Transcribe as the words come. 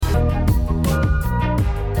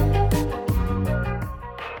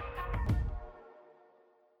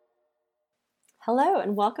Hello,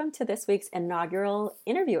 and welcome to this week's inaugural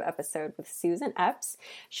interview episode with Susan Epps.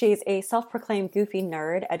 She's a self-proclaimed goofy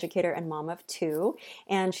nerd, educator, and mom of two,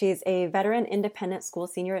 and she's a veteran independent school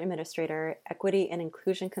senior administrator, equity and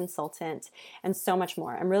inclusion consultant, and so much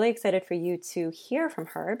more. I'm really excited for you to hear from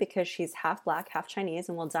her because she's half Black, half Chinese,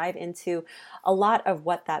 and we'll dive into a lot of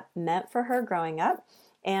what that meant for her growing up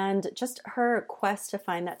and just her quest to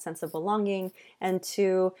find that sense of belonging and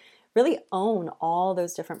to really own all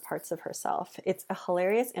those different parts of herself. It's a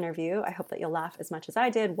hilarious interview. I hope that you'll laugh as much as I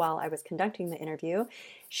did while I was conducting the interview.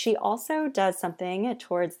 She also does something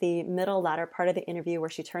towards the latter part of the interview where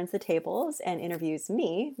she turns the tables and interviews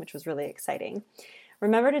me, which was really exciting.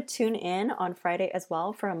 Remember to tune in on Friday as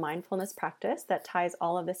well for a mindfulness practice that ties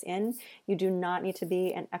all of this in. You do not need to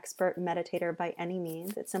be an expert meditator by any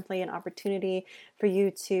means. It's simply an opportunity for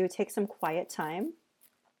you to take some quiet time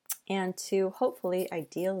and to hopefully,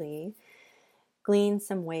 ideally, glean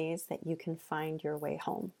some ways that you can find your way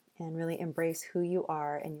home and really embrace who you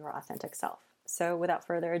are and your authentic self. So without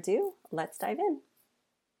further ado, let's dive in.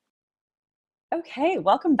 Okay,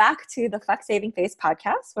 welcome back to the Fuck Saving Face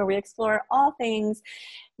podcast, where we explore all things,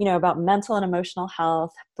 about mental and emotional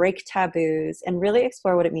health, break taboos, and really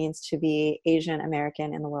explore what it means to be Asian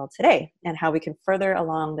American in the world today and how we can further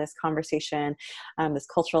along this conversation, this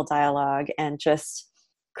cultural dialogue, and just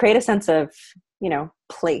create a sense of,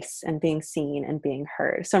 place and being seen and being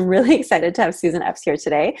heard. So I'm really excited to have Susan Epps here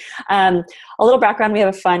today. A little background, we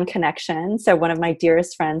have a fun connection. So one of my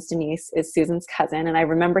dearest friends, Denise, is Susan's cousin. And I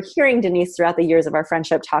remember hearing Denise throughout the years of our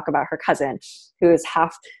friendship talk about her cousin, who is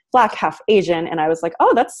half Black, half Asian. And I was like,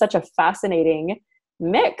 oh, that's such a fascinating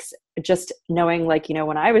mix. Just knowing,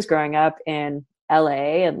 when I was growing up in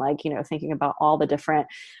LA and thinking about all the different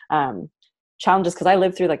challenges, because I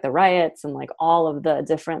lived through the riots and all of the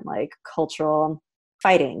different cultural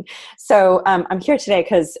fighting. So I'm here today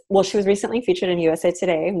because, she was recently featured in USA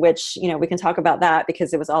Today, which, we can talk about that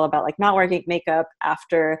because it was all about not wearing makeup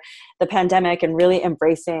after the pandemic and really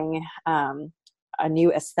embracing a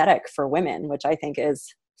new aesthetic for women, which I think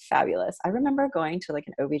is fabulous. I remember going to an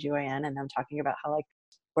OBGYN and them talking about how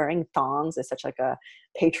wearing thongs is such a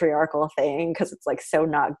patriarchal thing because it's so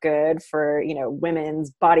not good for, women's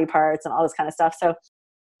body parts and all this kind of stuff. So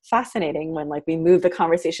fascinating when we move the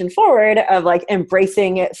conversation forward of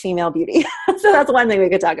embracing female beauty. So that's one thing we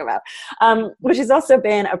could talk about. But she's also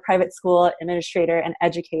been a private school administrator and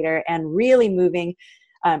educator and really moving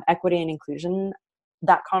equity and inclusion,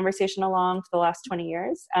 that conversation along for the last 20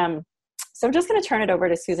 years. So I'm just going to turn it over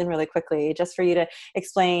to Susan really quickly, just for you to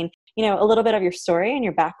explain, a little bit of your story and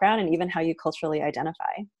your background and even how you culturally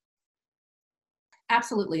identify.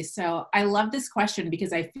 Absolutely. So I love this question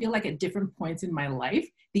because I feel like at different points in my life,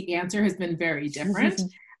 the answer has been very different.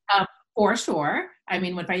 For sure. I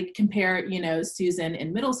mean, if I compare, Susan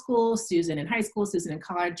in middle school, Susan in high school, Susan in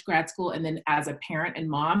college, grad school, and then as a parent and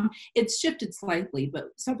mom, it's shifted slightly. But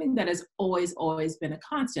something that has always been a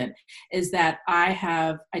constant is that I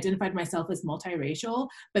have identified myself as multiracial,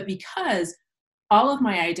 but because all of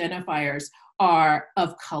my identifiers are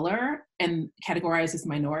of color and categorized as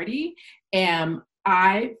minority, and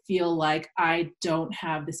I feel like I don't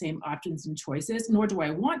have the same options and choices, nor do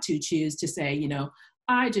I want to choose to say,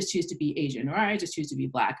 I just choose to be Asian or I just choose to be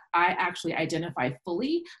Black. I actually identify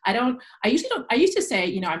fully. I used to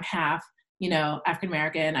say, I'm half, African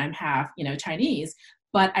American, I'm half, Chinese,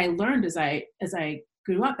 but I learned as I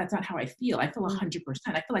grew up, that's not how I feel. I feel 100%.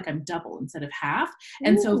 I feel like I'm double instead of half.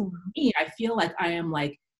 And so for me, I feel like I am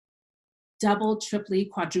double, triply,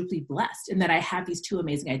 quadruply blessed in that I have these two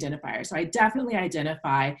amazing identifiers. So I definitely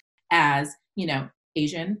identify as,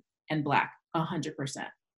 Asian and Black 100%.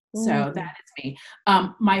 So that is me.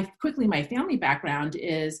 My family background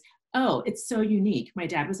is, it's so unique. My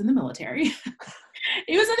dad was in the military.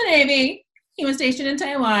 He was in the Navy. He was stationed in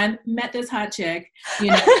Taiwan, met this hot chick,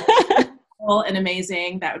 cool and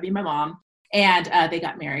amazing. That would be my mom. And they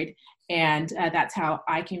got married. And that's how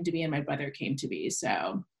I came to be and my brother came to be.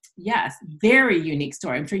 So yes, very unique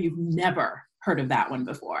story. I'm sure you've never heard of that one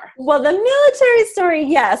before. Well, the military story,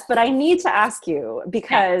 yes, but I need to ask you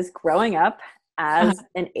because growing up as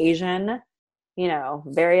an Asian,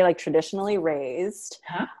 very traditionally raised,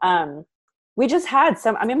 we just had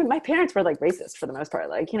my parents were racist for the most part.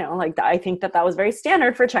 I think that was very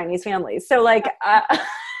standard for Chinese families. So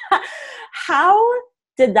how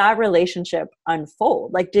did that relationship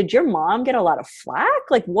unfold? Did your mom get a lot of flack?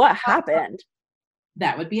 What happened?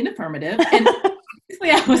 That would be an affirmative. And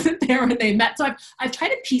obviously I wasn't there when they met. So I've tried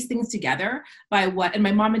to piece things together and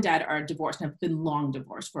my mom and dad are divorced and have been long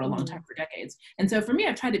divorced for a long time, for decades. And so for me,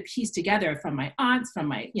 I've tried to piece together from my aunts, from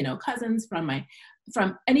my, cousins, from my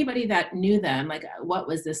from anybody that knew them, like, what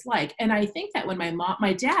was this like? And I think that when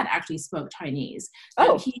my dad actually spoke Chinese.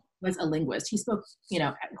 He was a linguist. He spoke,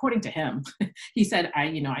 according to him, he said, I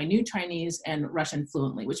knew Chinese and Russian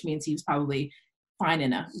fluently, which means he was probably fine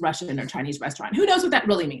in a Russian or Chinese restaurant. Who knows what that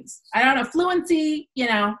really means? I don't know. Fluency,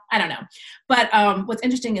 I don't know. But what's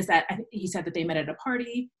interesting is that he said that they met at a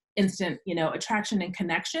party, instant, attraction and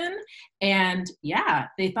connection. And yeah,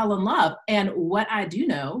 they fell in love. And what I do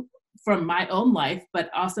know from my own life, but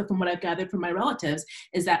also from what I've gathered from my relatives,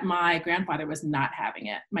 is that my grandfather was not having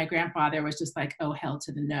it. My grandfather was just like, oh, hell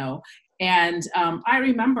to the no. And I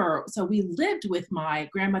remember, so we lived with my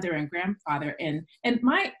grandmother and grandfather, and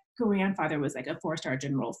my grandfather was like a 4-star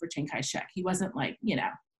general for Chiang Kai-shek. He wasn't like,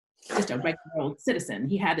 just a regular old citizen.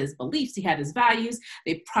 He had his beliefs, he had his values.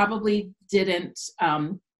 They probably didn't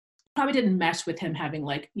mesh with him having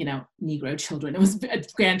like, Negro children. It was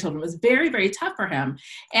grandchildren. It was very, very tough for him.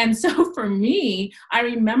 And so for me, I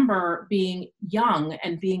remember being young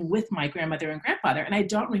and being with my grandmother and grandfather. And I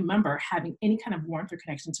don't remember having any kind of warmth or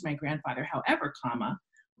connection to my grandfather. However,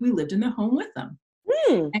 we lived in the home with them.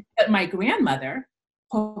 But my grandmother,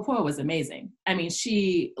 Popo, was amazing. I mean,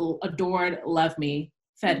 she adored, loved me,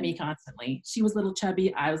 fed me constantly. She was a little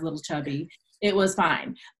chubby. I was a little chubby. It was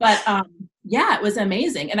fine. But yeah, it was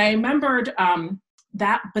amazing. And I remembered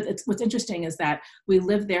that, but what's interesting is that we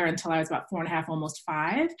lived there until I was about 4.5, almost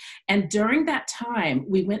 5. And during that time,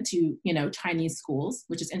 we went to, Chinese schools,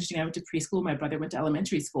 which is interesting. I went to preschool. My brother went to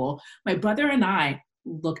elementary school. My brother and I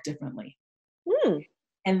looked differently.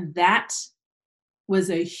 And that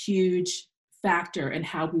was a huge factor in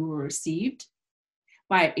how we were received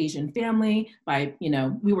by Asian family, by,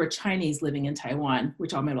 we were Chinese living in Taiwan,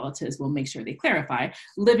 which all my relatives will make sure they clarify,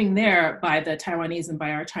 living there by the Taiwanese and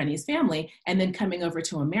by our Chinese family, and then coming over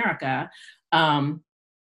to America. I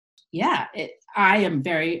am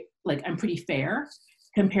I'm pretty fair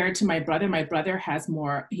compared to my brother. My brother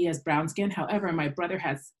he has brown skin. However, my brother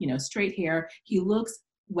has, straight hair. He looks,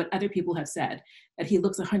 what other people have said, that he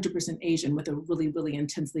looks 100% Asian with a really, really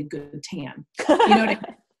intensely good tan. You know what I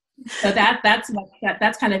mean? So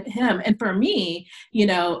that's kind of him. And for me,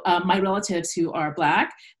 my relatives who are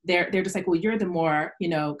Black, they're just like, well, you're the more,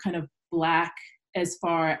 kind of Black as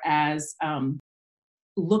far as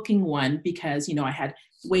looking one, because, I had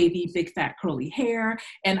wavy, big, fat, curly hair,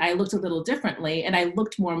 and I looked a little differently, and I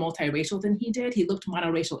looked more multiracial than he did. He looked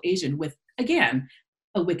monoracial Asian with, again,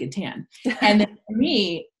 a wicked tan. And then for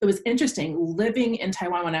me, it was interesting living in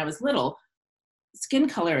Taiwan when I was little. Skin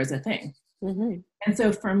color is a thing. And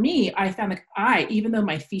so for me, I found even though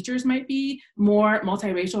my features might be more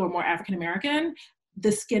multiracial or more African-American,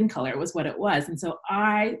 the skin color was what it was. And so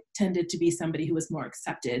I tended to be somebody who was more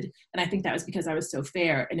accepted. And I think that was because I was so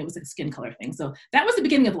fair, and it was a skin color thing. So that was the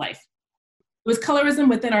beginning of life. It was colorism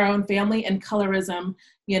within our own family and colorism,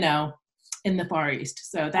 in the Far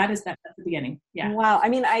East. So that's the beginning. Yeah. Wow. I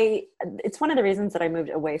mean, it's one of the reasons that I moved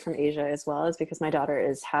away from Asia as well, is because my daughter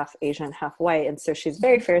is half Asian, half white. And so she's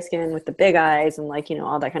very fair skinned with the big eyes and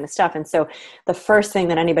all that kind of stuff. And so the first thing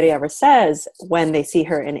that anybody ever says when they see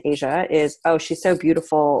her in Asia is, oh, she's so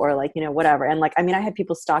beautiful, or whatever. And I had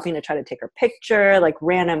people stopping to try to take her picture,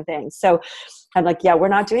 random things. So I'm like, yeah, we're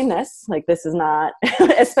not doing this. This is not,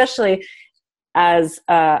 especially as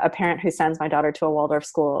a parent who sends my daughter to a Waldorf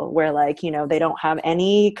school where they don't have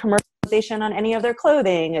any commercialization on any of their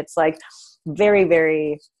clothing. It's very,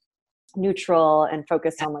 very neutral and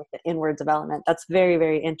focused on the inward development. That's very,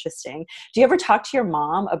 very interesting. Do you ever talk to your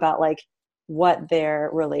mom about what their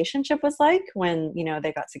relationship was like when,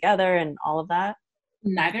 they got together and all of that?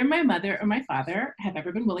 Neither my mother or my father have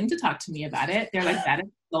ever been willing to talk to me about it. They're like, that is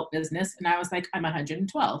adult business. And I was like, I'm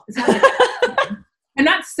 112. It's not I'm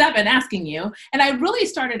not 7 asking you. And I really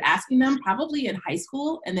started asking them probably in high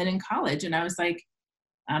school and then in college. And I was like,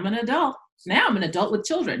 I'm an adult. Now I'm an adult with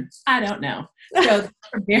children. I don't know. So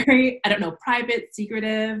very, private,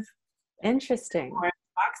 secretive. Interesting. Or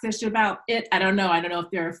boxish about it. I don't know. I don't know if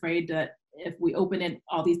they're afraid that if we open it,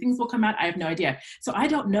 all these things will come out. I have no idea. So I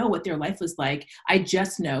don't know what their life was like. I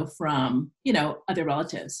just know from, other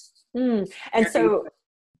relatives. And so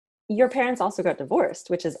your parents also got divorced,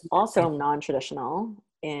 which is also non-traditional.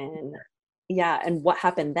 And what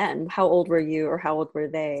happened then? How old were you, or how old were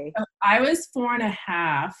they? So I was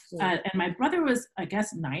 4.5, and my brother was, I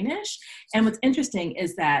guess, 9-ish. And what's interesting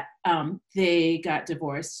is that they got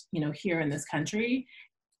divorced, here in this country.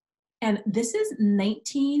 And this is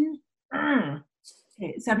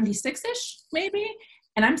 1976-ish, maybe.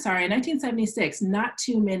 And I'm sorry, in 1976, not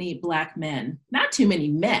too many Black men, not too many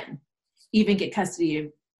men even get custody of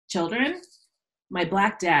children. My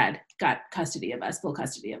Black dad got custody of us, full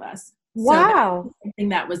custody of us. So that Wow. was something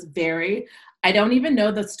that was very, I don't even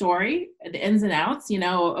know the story, the ins and outs,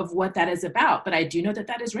 of what that is about, but I do know that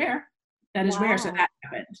that is rare. That is rare. So Wow. that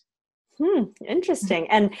happened. Interesting.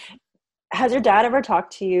 And has your dad ever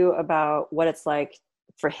talked to you about what it's like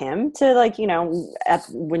for him to like,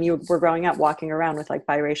 when you were growing up walking around with like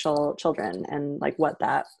biracial children and like what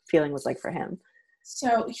that feeling was like for him?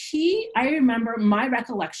 So I remember my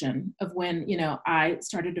recollection of when, I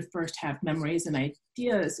started to first have memories and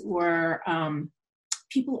ideas were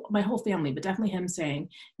people, my whole family, but definitely him saying,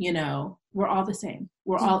 we're all the same.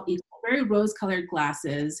 We're all equal. Very rose-colored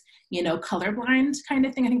glasses, colorblind kind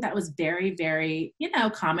of thing. I think that was very, very,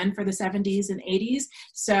 common for the 70s and 80s.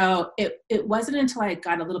 So it wasn't until I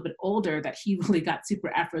got a little bit older that he really got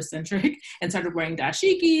super Afrocentric and started wearing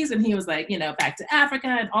dashikis. And he was like, back to Africa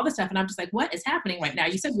and all this stuff. And I'm just like, what is happening right now?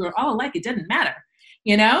 You said we were all alike. It didn't matter,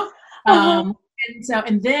 you know? Uh-huh.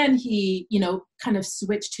 And then he, kind of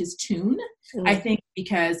switched his tune, I think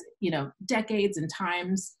because, decades and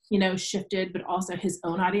times, shifted, but also his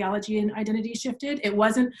own ideology and identity shifted. It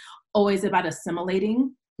wasn't always about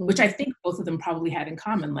assimilating, which I think both of them probably had in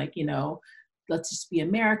common, like, let's just be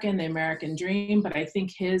American, the American dream. But I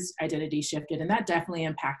think his identity shifted, and that definitely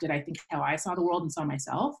impacted, I think, how I saw the world and saw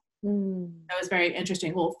myself. That was very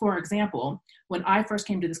interesting. Well, for example, when I first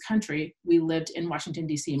came to this country, we lived in Washington,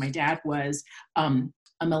 D.C. My dad was a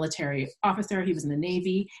military officer. He was in the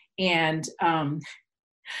Navy. And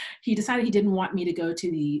he decided he didn't want me to go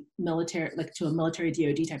to the military, like to a military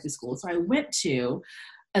DOD type of school. So I went to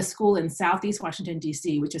a school in Southeast Washington,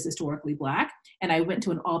 D.C., which is historically Black. And I went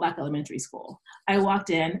to an all-Black elementary school. I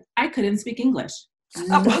walked in. I couldn't speak English.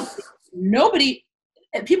 Nobody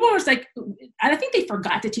people were like, I think they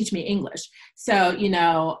forgot to teach me English. So,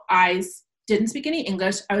 I didn't speak any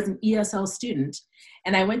English. I was an ESL student.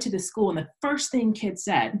 And I went to the school, and the first thing kids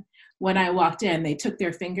said when I walked in, they took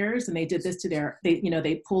their fingers and they did this to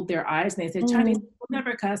they pulled their eyes and they said, Chinese people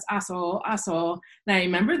never cuss, aso, aso. And I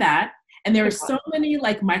remember that. And there were so many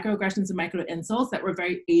like microaggressions and micro insults that were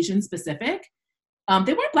very Asian specific.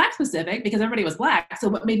 They weren't Black specific because everybody was Black. So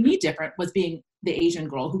what made me different was being the Asian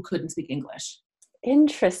girl who couldn't speak English.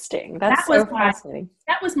 Interesting. That's so fascinating.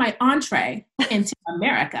 That was my entree into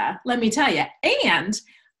America, let me tell you. And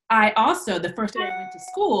I also, the first day I went to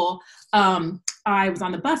school, I was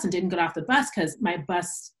on the bus and didn't get off the bus because my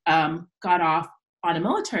bus got off on a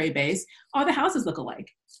military base. All the houses look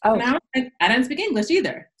alike. Oh. And I didn't speak English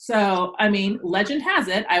either. So, legend has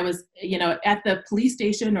it, I was, at the police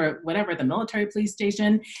station or whatever, the military police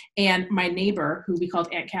station, and my neighbor, who we called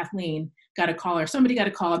Aunt Kathleen, somebody got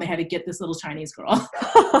a call, and they had to get this little Chinese girl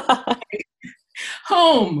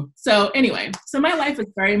home. So anyway, my life was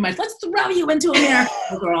very much, let's throw you into America,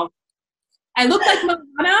 girl. I look like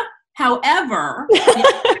Moana, however,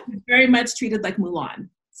 I was very much treated like Mulan.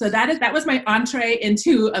 So that was my entree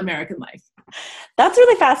into American life. That's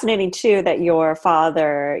really fascinating too, that your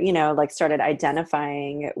father, started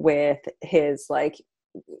identifying with his,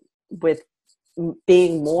 with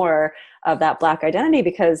being more of that Black identity,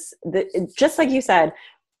 because just like you said,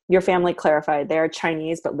 your family clarified they're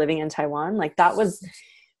Chinese but living in Taiwan. Like that was,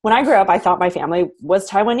 when I grew up, I thought my family was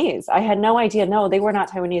Taiwanese. I had no idea. No, they were not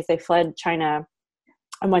Taiwanese. They fled China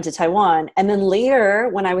and went to Taiwan. And then later,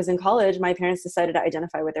 when I was in college, my parents decided to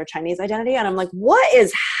identify with their Chinese identity. And I'm like, what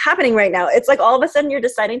is happening right now? It's like all of a sudden you're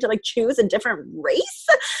deciding to like choose a different race.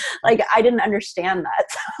 Like I didn't understand that.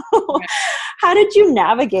 So how did you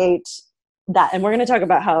navigate that? And we're going to talk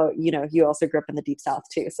about how, you also grew up in the Deep South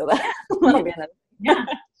too. So that yeah.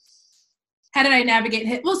 How did I navigate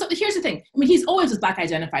it? Well, so here's the thing. He's always was Black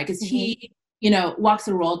identified because he, walks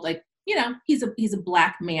the world like, he's a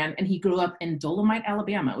Black man, and he grew up in Dolomite,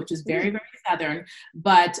 Alabama, which is very, very Southern,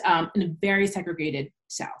 but in a very segregated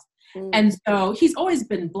South. And so he's always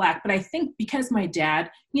been Black. But I think because my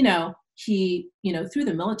dad, he, through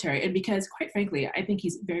the military, and because quite frankly, I think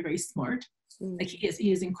he's very, very smart. Like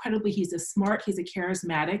he is incredibly, he's a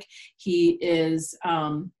charismatic. He is,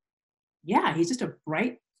 he's just a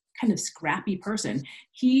bright, kind of scrappy person.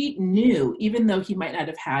 He knew, even though he might not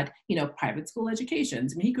have had, private school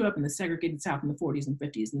educations. He grew up in the segregated South in the 40s and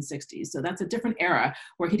 50s and 60s. So that's a different era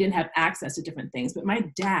where he didn't have access to different things. But my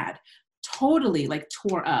dad totally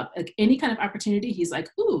tore up like any kind of opportunity. He's like,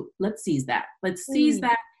 ooh, let's seize that. Let's seize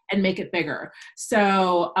that and make it bigger.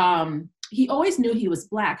 So he always knew he was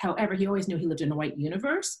Black. However, he always knew he lived in a white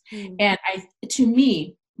universe. And to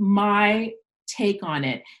me, my take on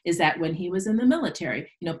it is that when he was in the military,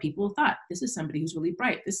 people thought this is somebody who's really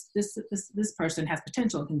bright. This person has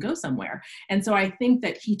potential and can go somewhere. And so I think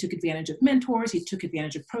that he took advantage of mentors. He took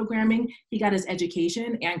advantage of programming. He got his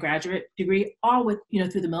education and graduate degree all with,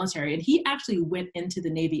 through the military. And he actually went into the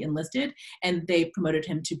Navy, enlisted, and they promoted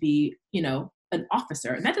him to be, an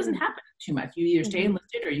officer. And that doesn't happen too much. You either stay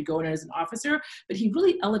enlisted or you go in as an officer, but he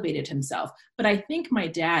really elevated himself. But I think my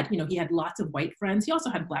dad, he had lots of white friends. He also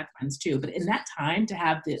had Black friends too. But in that time, to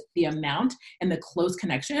have the amount and the close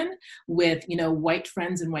connection with, white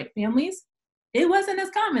friends and white families, it wasn't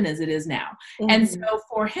as common as it is now. And so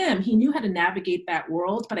for him, he knew how to navigate that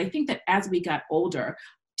world. But I think that as we got older,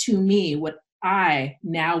 to me, what I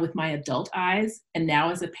now with my adult eyes and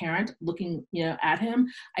now as a parent looking, at him,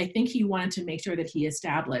 I think he wanted to make sure that he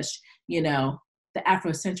established, the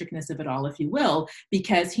Afrocentricness of it all, if you will,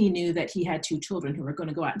 because he knew that he had 2 children who were going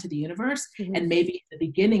to go out into the universe. And maybe at the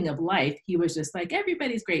beginning of life, he was just like,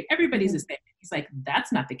 everybody's great. Everybody's the same. He's like,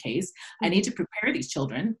 that's not the case. I need to prepare these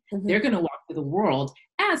children. They're going to walk through the world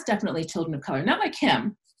as definitely children of color, not like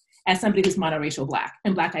him, as somebody who's monoracial Black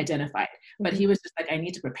and Black identified. But he was just like, I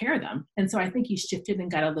need to prepare them. And so I think he shifted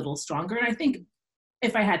and got a little stronger. And I think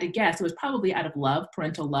if I had to guess, it was probably out of love,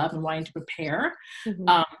 parental love, and wanting to prepare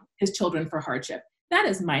his children for hardship. That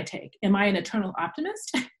is my take. Am I an eternal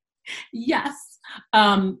optimist? Yes.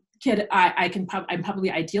 I'm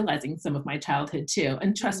probably idealizing some of my childhood too.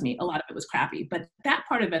 And trust me, a lot of it was crappy, but that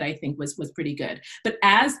part of it I think was pretty good. But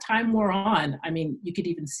as time wore on, I mean, you could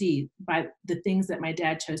even see by the things that my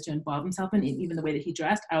dad chose to involve himself in, and even the way that he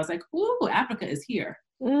dressed, I was like, ooh, Africa is here.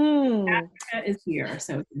 Africa is here.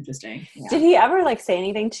 So it's interesting. Yeah. Did he ever say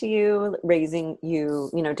anything to you, raising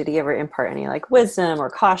you, did he ever impart any wisdom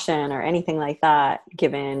or caution or anything like that,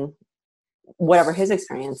 given whatever his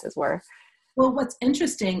experiences were? Well, what's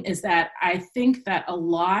interesting is that I think that a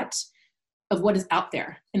lot of what is out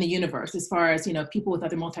there in the universe, as far as, people with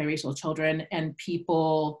other multiracial children and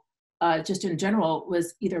people just in general,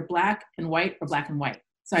 was either Black and white or Black and white.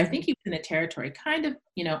 So I think he was in a territory kind of,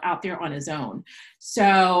 out there on his own.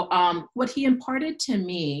 So what he imparted to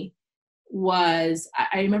me was,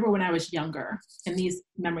 I remember when I was younger, and these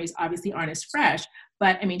memories obviously aren't as fresh,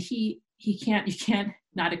 but I mean, you can't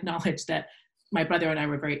not acknowledge that my brother and I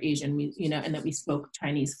were very Asian, and that we spoke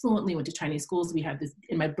Chinese fluently, went to Chinese schools. We have this,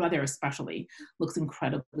 and my brother especially looks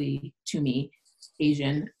incredibly, to me,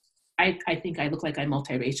 Asian. I think I look like I'm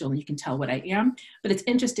multiracial, and you can tell what I am. But it's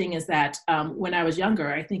interesting is that when I was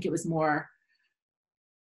younger, I think it was more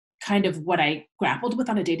kind of what I grappled with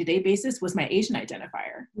on a day-to-day basis was my Asian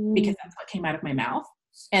identifier, because that's what came out of my mouth.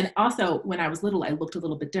 And also when I was little, I looked a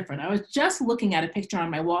little bit different. I was just looking at a picture on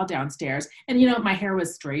my wall downstairs, and, my hair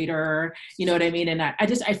was straighter, you know what I mean? And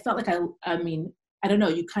I felt like I mean, I don't know,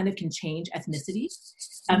 you kind of can change ethnicity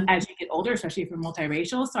as you get older, especially if you're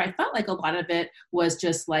multiracial. So I felt like a lot of it was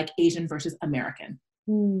just like Asian versus American,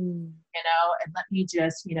 and let me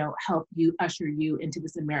just, help you usher you into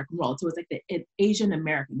this American world. So it's like the Asian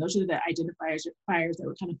American. Those are the identifiers that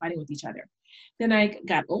were kind of fighting with each other. Then I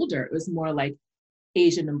got older. It was more like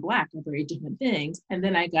Asian and Black are very different things. And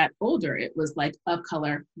then I got older, it was like of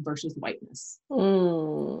color versus whiteness.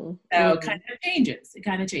 So it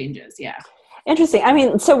kind of changes. Yeah. Interesting. I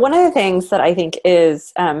mean, so one of the things that I think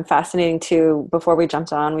is fascinating too, before we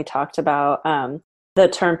jumped on, we talked about the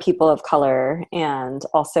term people of color, and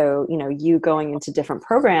also, you going into different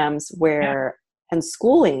programs and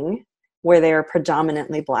schooling where they're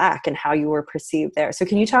predominantly Black, and how you were perceived there. So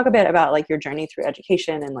can you talk a bit about your journey through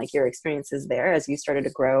education and your experiences there as you started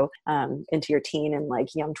to grow into your teen and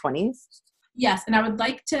young 20s? Yes. And I would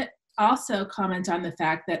like to also comment on the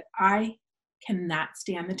fact that I cannot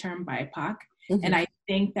stand the term BIPOC. And I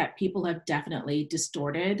think that people have definitely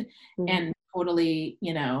distorted and totally,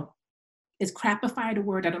 is crapified a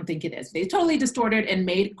word? I don't think it is. They totally distorted and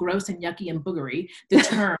made gross and yucky and boogery the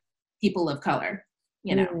term people of color.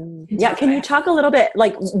 Yeah. Can you talk a little bit,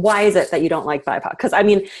 why is it that you don't like BIPOC? Because I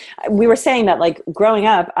mean, we were saying that growing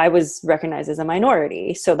up, I was recognized as a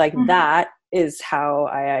minority. So that is how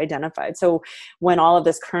I identified. So when all of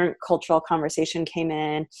this current cultural conversation came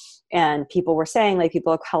in and people were saying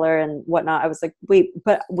people of color and whatnot, I was like, wait,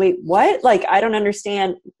 what? I don't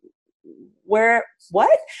understand. Where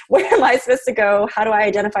am I supposed to go? How do I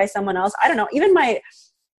identify someone else? I don't know. Even I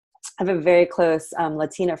have a very close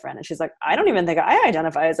Latina friend, and she's like, I don't even think I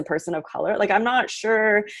identify as a person of color. I'm not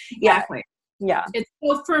sure. Exactly. Yeah. It's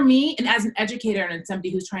so for me, and as an educator and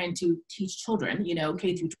somebody who's trying to teach children,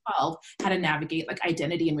 K through 12, how to navigate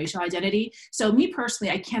identity and racial identity. So me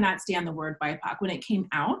personally, I cannot stand the word BIPOC. When it came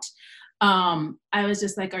out, I was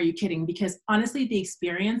just like, are you kidding? Because honestly, the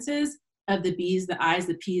experiences of the B's, the I's,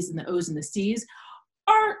 the P's, and the O's, and the C's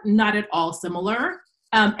are not at all similar.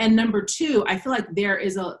 And number two, I feel like there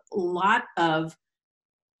is a lot of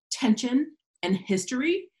tension and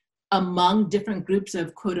history among different groups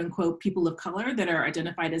of quote unquote people of color that are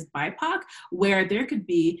identified as BIPOC, where there could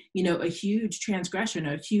be, a huge transgression,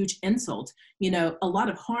 a huge insult, a lot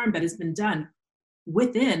of harm that has been done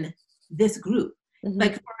within this group. Mm-hmm.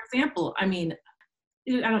 Like, for example, I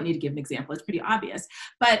don't need to give an example, it's pretty obvious,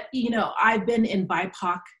 but, I've been in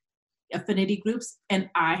BIPOC affinity groups and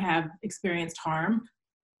I have experienced harm,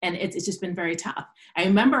 and it's just been very tough. I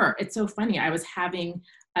remember, it's so funny, I was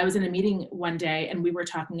in a meeting one day and we were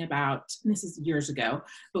talking about, and this is years ago,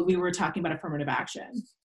 but we were talking about affirmative action.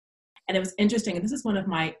 And it was interesting. And this is one of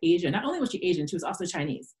my Asian, not only was she Asian, she was also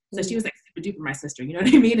Chinese. So she was like super duper my sister, you know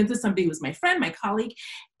what I mean? And this is somebody who was my friend, my colleague.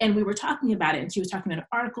 And we were talking about it. And she was talking about an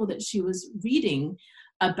article that she was reading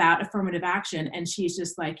about affirmative action. And she's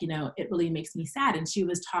just like, it really makes me sad. And she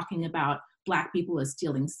was talking about Black people as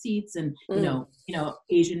stealing seats and,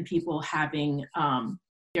 Asian people having,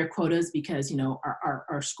 their quotas because,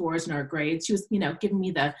 our scores and our grades. She was, giving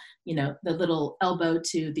me the, the little elbow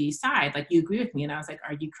to the side, like, you agree with me? And I was like,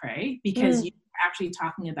 are you cray? Because you're actually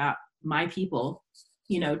talking about my people,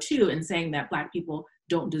 too, and saying that Black people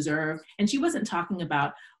don't deserve. And she wasn't talking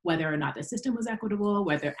about whether or not the system was equitable,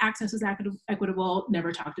 whether access was equitable,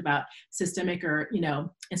 never talked about systemic or,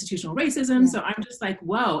 institutional racism. Yeah. So I'm just like,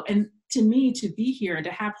 whoa. And to me, to be here and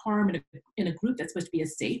to have harm in a group that's supposed to be a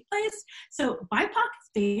safe place. So BIPOC is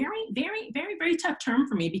very, very, very, very tough term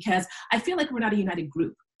for me because I feel like we're not a united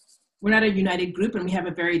group. We're not a united group and we have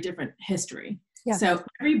a very different history. Yeah. So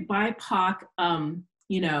every BIPOC,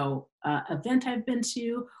 event I've been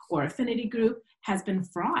to or affinity group has been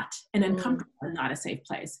fraught and uncomfortable and not a safe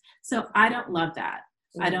place. So I don't love that.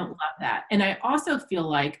 I don't love that. And I also feel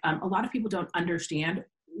like a lot of people don't understand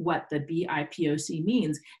what the BIPOC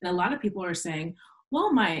means. And a lot of people are saying,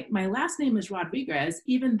 well, my last name is Rodriguez,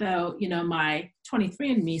 even though, my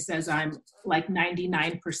 23andMe says I'm like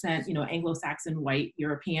 99%, Anglo-Saxon, white,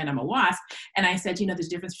 European, I'm a WASP. And I said, there's a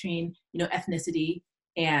difference between, ethnicity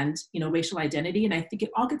and, racial identity. And I think it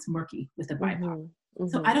all gets murky with the BIPOC. Mm-hmm.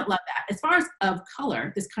 So I don't love that. As far as of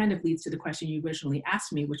color, this kind of leads to the question you originally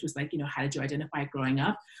asked me, which was like, how did you identify growing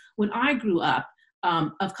up? When I grew up,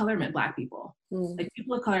 of color meant Black people. Like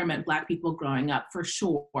people of color meant Black people growing up for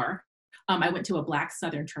sure. I went to a Black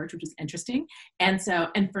Southern church, which was interesting. And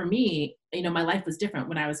for me, my life was different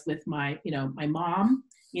when I was with my mom,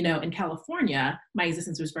 in California, my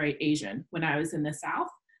existence was very Asian. When I was in the South,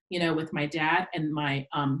 with my dad and my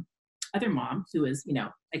other mom, who is,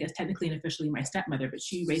 I guess technically and officially my stepmother, but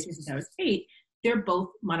she raised me since I was 8. They're both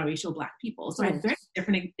monoracial Black people. So I had very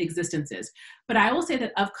different existences. But I will say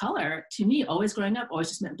that of color, to me, always growing up, always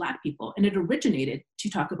just meant Black people. And it originated to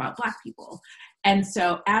talk about Black people. And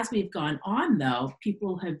so as we've gone on, though,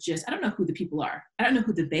 people have I don't know who the people are. I don't know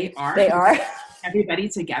who they are. They are. Everybody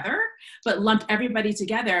together, but lumped everybody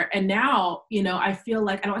together. And now, I feel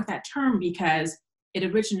like I don't like that term because it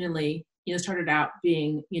originally, started out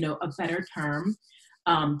being, a better term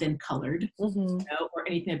than colored, or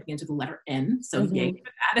anything that begins with the letter N. So yay for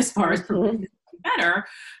that as far as better.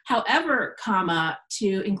 However,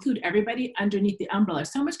 to include everybody underneath the umbrella,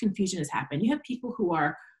 so much confusion has happened. You have people who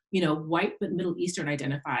are, white but Middle Eastern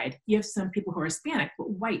identified. You have some people who are Hispanic but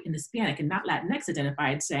white and Hispanic and not Latinx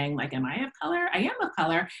identified, saying like, am I of color? I am of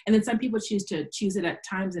color. And then some people choose it at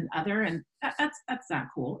times and other, and that's not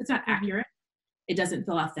cool. It's not accurate. It doesn't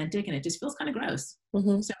feel authentic and it just feels kind of gross.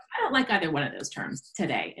 So I don't like either one of those terms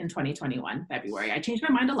today in 2021, February. I changed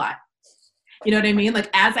my mind a lot. You know what I mean? Like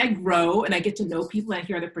as I grow and I get to know people and I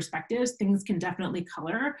hear other perspectives, things can definitely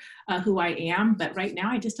color who I am. But right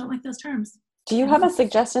now I just don't like those terms. Do you have a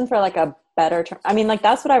suggestion for like a better term? I mean, like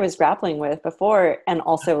that's what I was grappling with before. And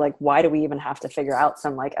also like, why do we even have to figure out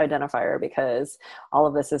some like identifier? Because all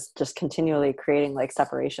of this is just continually creating like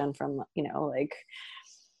separation from, like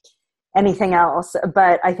anything else.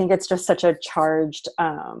 But I think it's just such a charged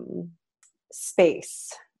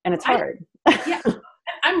space and it's hard.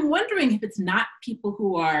 I'm wondering if it's not people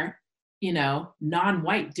who are,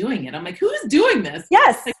 non-white doing it. I'm like, who's doing this?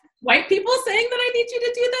 Yes. Like, white people saying that I need you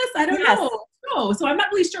to do this? I don't know. No. So I'm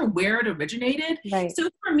not really sure where it originated. Right. So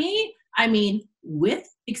for me, with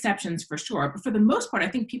exceptions for sure, but for the most part, I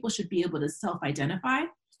think people should be able to self-identify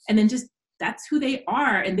and then just, that's who they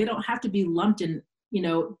are. And they don't have to be lumped in,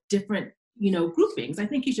 different, groupings. I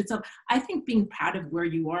think you should I think being proud of where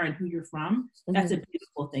you are and who you're from, that's a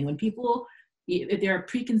beautiful thing. When people, if they're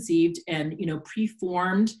preconceived and,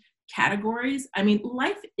 preformed categories,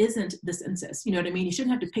 life isn't the census, you know what I mean? You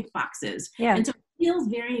shouldn't have to pick boxes. Yeah. And so feels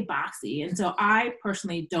very boxy. And so I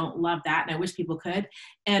personally don't love that. And I wish people could.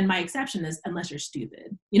 And my exception is unless you're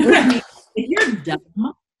stupid. You know what I mean? If you're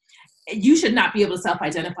dumb, you should not be able to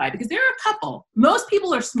self-identify, because there are a couple. Most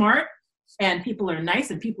people are smart and people are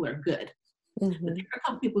nice and people are good. Mm-hmm. But there are a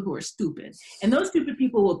couple people who are stupid. And those stupid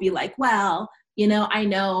people will be like, well, you know, I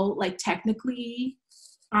know like technically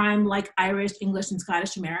I'm like Irish, English, and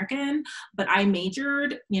Scottish American, but I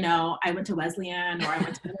majored, you know, I went to Wesleyan, or I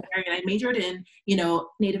went to military, and I majored in, you know,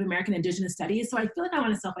 Native American Indigenous Studies. So I feel like I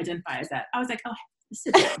want to self-identify as that. I was like, oh,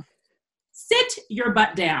 sit down. Sit your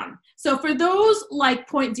butt down. So for those like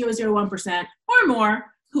 0.001% or more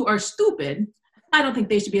who are stupid, I don't think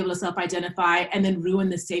they should be able to self-identify and then ruin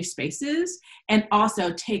the safe spaces, and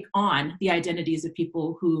also take on the identities of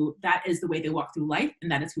people who that is the way they walk through life, and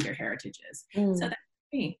that is who their heritage is. So that's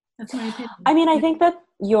me. That's my opinion. I mean, I think that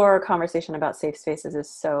your conversation about safe spaces is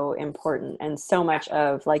so important, and so much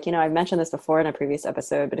of like, you know, I've mentioned this before in a previous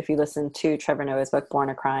episode, but if you listen to Trevor Noah's book, Born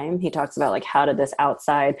a Crime, he talks about like, how did this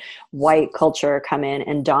outside white culture come in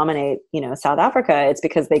and dominate, you know, South Africa? It's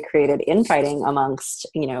because they created infighting amongst,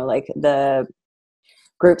 you know, like the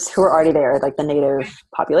groups who are already there, like the native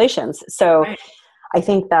populations. So I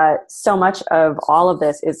think that so much of all of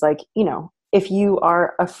this is like, you know, if you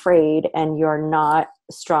are afraid and you're not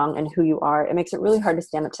strong in who you are, it makes it really hard to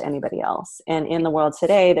stand up to anybody else. And in the world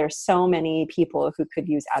today, there's so many people who could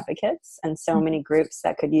use advocates, and so many groups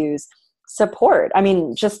that could use support. I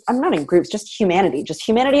mean, just, I'm not in groups, just humanity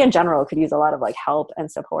in general could use a lot of like help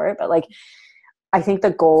and support. But like, I think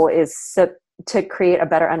the goal is to create a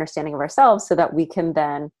better understanding of ourselves so that we can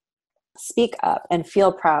then speak up and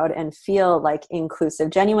feel proud and feel like inclusive,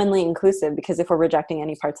 genuinely inclusive. Because if we're rejecting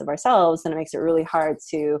any parts of ourselves, then it makes it really hard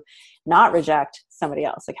to not reject somebody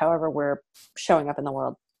else. Like however we're showing up in the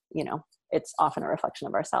world, you know, it's often a reflection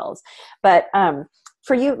of ourselves. But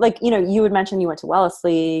for you, like, you know, you would mention you went to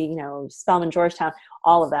Wellesley, you know, Spelman, Georgetown,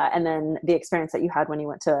 all of that. And then the experience that you had when you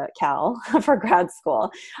went to Cal for grad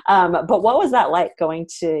school. But what was that like going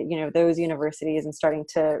to, you know, those universities and starting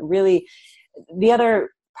to really, the other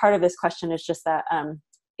part of this question is just that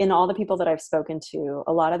in all the people that I've spoken to,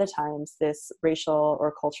 a lot of the times this racial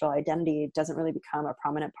or cultural identity doesn't really become a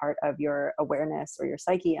prominent part of your awareness or your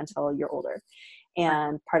psyche until you're older.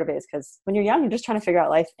 And part of it is because when you're young, you're just trying to figure out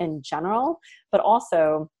life in general, but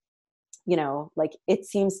also, you know, like it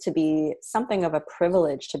seems to be something of a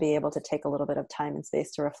privilege to be able to take a little bit of time and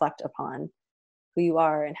space to reflect upon who you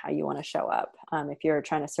are and how you want to show up. If you're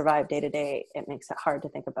trying to survive day to day, it makes it hard to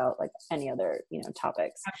think about like any other, you know,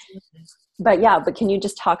 topics. Absolutely. But can you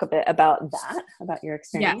just talk a bit about that, about your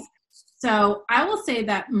experience? Yes. So I will say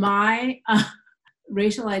that my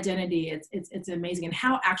racial identity, it's amazing, and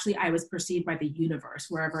how actually I was perceived by the universe,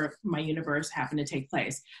 wherever my universe happened to take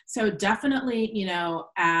place. So definitely, you know,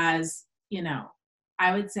 as, you know,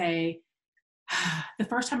 I would say the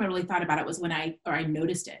first time I really thought about it was when I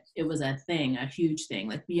noticed it. It was a thing, a huge thing,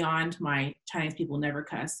 like beyond my Chinese people never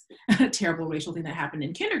cuss, a terrible racial thing that happened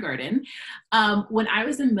in kindergarten. When I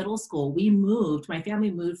was in middle school, my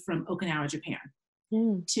family moved from Okinawa, Japan,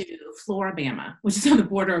 to Floribama, which is on the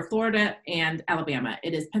border of Florida and Alabama.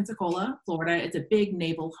 It is Pensacola, Florida. It's a big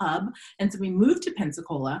naval hub. And so we moved to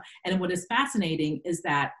Pensacola. And what is fascinating is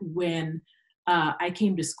that when I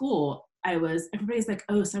came to school, everybody's like,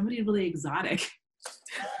 oh, somebody really exotic.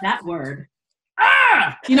 That word.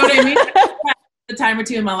 You know what I mean? A time or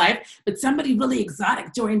two in my life, but somebody really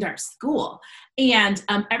exotic joined our school. And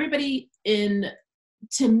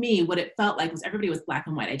to me, what it felt like was everybody was black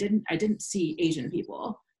and white. I didn't see Asian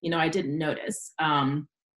people, you know, I didn't notice.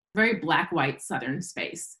 Very black, white, Southern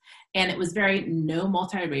space. And it was very no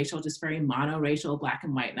multiracial, just very monoracial, black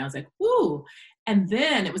and white. And I was like, ooh. And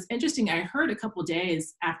then it was interesting. I heard a couple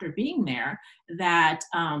days after being there that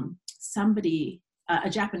a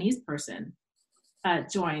Japanese person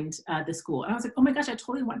joined the school. And I was like, oh my gosh, I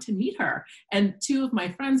totally want to meet her. And two of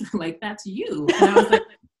my friends were like, that's you. And I was like,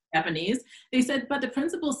 Japanese. They said, but the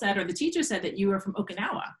principal said, or the teacher said that you were from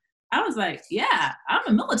Okinawa. I was like, yeah, I'm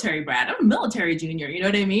a military brat. I'm a military junior. You know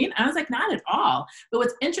what I mean? I was like, not at all. But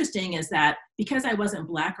what's interesting is that because I wasn't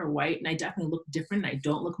black or white, and I definitely look different, and I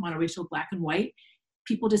don't look monoracial, black and white,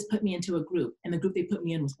 people just put me into a group, and the group they put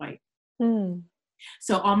me in was white.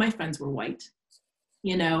 So all my friends were white,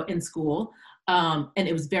 you know, in school. And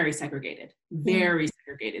it was very segregated, very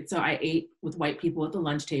segregated. So I ate with white people at the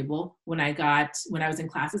lunch table. When I was in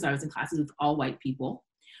classes with all white people.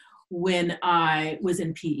 When I was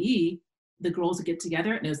in PE, the girls would get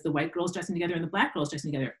together, and it was the white girls dressing together and the black girls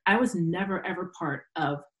dressing together. I was never, ever part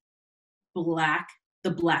of the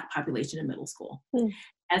black population in middle school.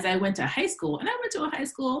 As I went to high school, and I went to a high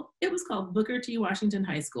school, it was called Booker T. Washington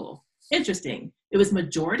High School. Interesting. It was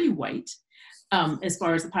majority white as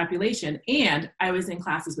far as the population. And I was in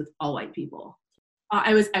classes with all white people.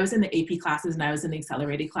 I was in the AP classes and I was in the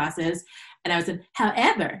accelerated classes. And I was in,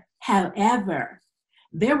 however,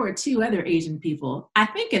 there were two other Asian people, I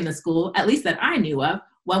think in the school, at least that I knew of.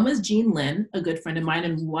 One was Jean Lin, a good friend of mine,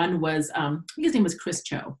 and one was, I think his name was Chris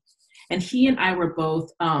Cho. And he and I were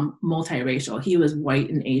both multiracial. He was white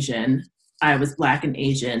and Asian. I was Black and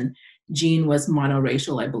Asian. Jean was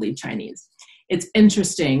monoracial, I believe, Chinese. It's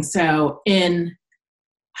interesting. So in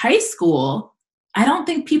high school, I don't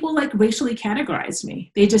think people like racially categorized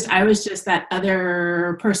me. I was just that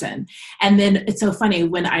other person. And then it's so funny,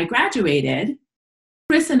 when I graduated,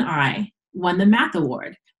 Chris and I won the math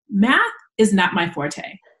award. Math is not my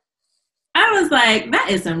forte. I was like, that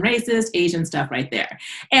is some racist Asian stuff right there.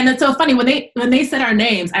 And it's so funny, when they said our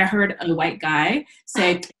names, I heard a white guy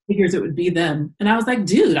say, figures it would be them. And I was like,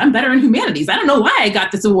 dude, I'm better in humanities. I don't know why I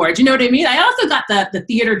got this award. You know what I mean? I also got the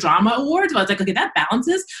theater drama awards. So I was like, okay, that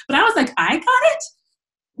balances. But I was like, I got it?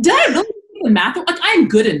 Did I really do the math? Like, I'm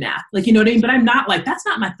good in math. Like, you know what I mean? But I'm not like, that's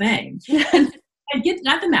not my thing. And I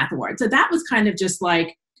got the math award. So that was kind of just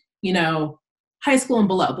like, you know, high school and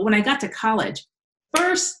below. But when I got to college,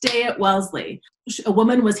 first day at Wellesley, a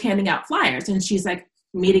woman was handing out flyers and she's like,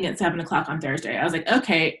 meeting at 7:00 on Thursday. I was like,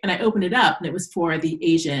 okay. And I opened it up and it was for the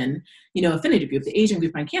Asian, you know, affinity group, the Asian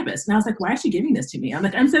group on campus. And I was like, why is she giving this to me? I'm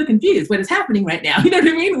like, I'm so confused. What is happening right now? You know what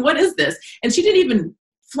I mean? What is this? And she didn't even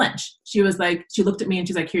flinch. She was like, she looked at me and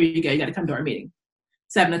she's like, here you go. You got to come to our meeting,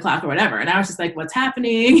 7:00 or whatever. And I was just like, what's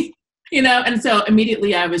happening? You know? And so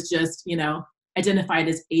immediately I was just, you know, identified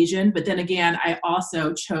as Asian. But then again, I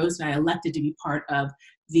also chose and I elected to be part of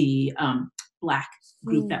the Black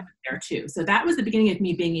group that was there too. So that was the beginning of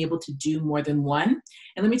me being able to do more than one.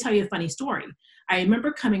 And let me tell you a funny story. I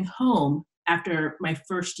remember coming home after my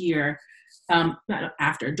first year,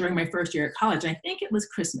 during my first year at college, I think it was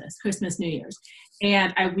Christmas, New Year's.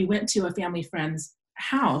 And we went to a family friend's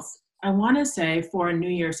house, I want to say for a New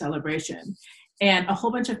Year celebration. And a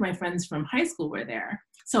whole bunch of my friends from high school were there.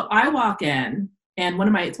 So I walk in, and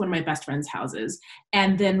it's one of my best friend's houses.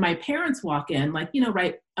 And then my parents walk in, like, you know,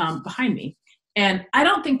 right behind me. And I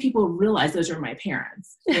don't think people realize those are my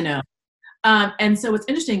parents, you know. And so it's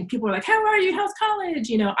interesting. People are like, how are you? How's college?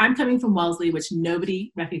 You know, I'm coming from Wellesley, which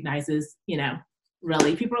nobody recognizes, you know,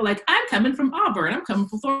 really. People are like, I'm coming from Auburn. I'm coming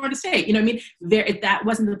from Florida State. You know what I mean? That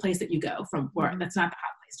wasn't the place that you go from work. That's not the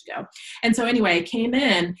hot place to go. And so anyway, I came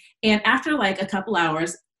in, and after like a couple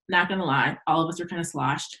hours, not going to lie, all of us were kind of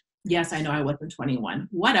sloshed. Yes, I know I wasn't 21.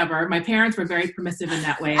 Whatever. My parents were very permissive in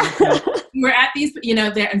that way. So we were at these, you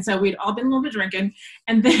know, there, and so we'd all been a little bit drinking.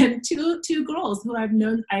 And then two girls who I'd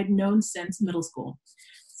known since middle school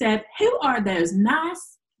said, "Who are those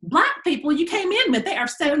nice Black people you came in with? They are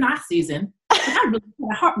so nice, Susan." And I really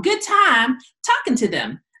had a good time talking to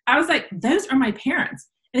them. I was like, "Those are my parents,"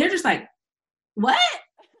 and they're just like, "What?"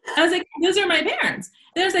 I was like, "Those are my parents."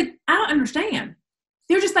 They're just like, "I don't understand."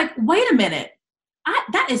 They're just like, "Wait a minute.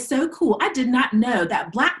 That is so cool. I did not know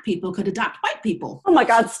that Black people could adopt white people." Oh my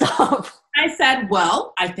God, stop. I said,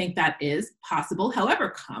 well, I think that is possible.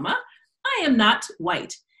 However, I am not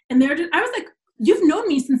white. And I was like, you've known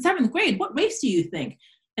me since 7th grade. What race do you think?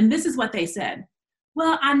 And this is what they said.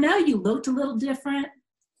 Well, I know you looked a little different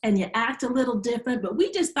and you act a little different, but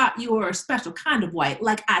we just thought you were a special kind of white,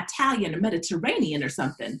 like Italian or Mediterranean or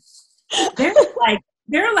something. They're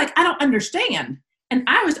like, I don't understand. And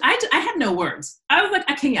I had no words. I was like,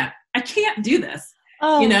 I can't do this,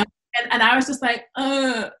 you know? And I was just like,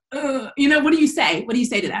 you know, what do you say? What do you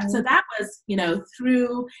say to that? So that was, you know,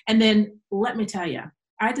 and then let me tell you,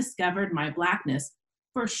 I discovered my Blackness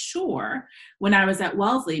for sure when I was at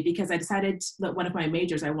Wellesley, because I decided that one of my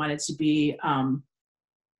majors I wanted to be,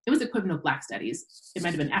 it was equivalent of Black studies. It might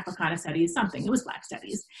have been Africana studies, something. It was Black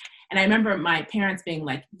studies. And I remember my parents being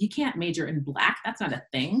like, you can't major in Black. That's not a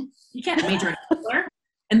thing. You can't major in color.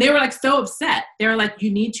 And they were like so upset. They were like, you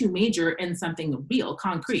need to major in something real,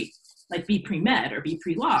 concrete, like be pre-med or be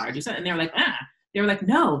pre-law or do something. And they were like, They were like,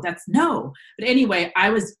 no, that's no. But anyway, I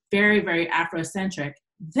was very, very Afrocentric.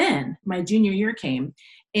 Then my junior year came,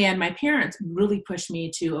 and my parents really pushed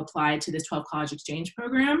me to apply to this 12 college exchange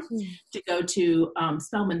program to go to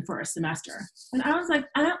Spelman for a semester. And I was like,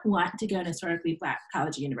 I don't want to go to an historically Black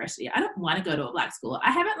college or university. I don't want to go to a Black school.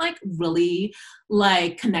 I haven't like really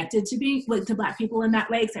like connected to being like to Black people in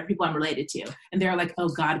that way, except people I'm related to. And they're like, oh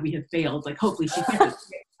God, we have failed. Like, hopefully she can't.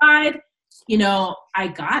 You know, I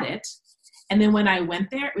got it. And then when I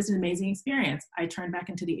went there, it was an amazing experience. I turned back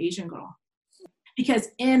into the Asian girl. Because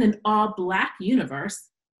in an all Black universe,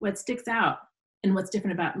 what sticks out and what's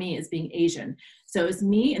different about me is being Asian. So it's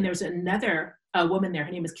me, and there's another a woman there.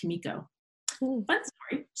 Her name is Kimiko. Fun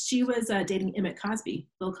story. She was dating Emmett Cosby,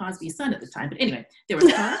 Bill Cosby's son at the time. But anyway, there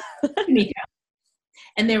was her, Kimiko,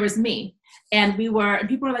 and there was me. And people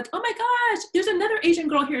were like, oh my gosh, there's another Asian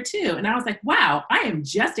girl here too. And I was like, wow, I am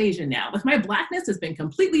just Asian now. Like my blackness has been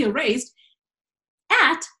completely erased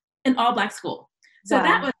at an all black school. So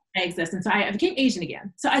that was my existence. So I became Asian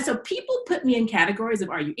again. So people put me in categories of,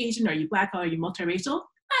 are you Asian? Are you black? Are you multiracial?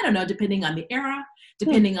 I don't know, depending on the era,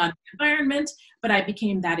 depending on the environment, but I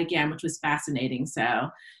became that again, which was fascinating. So,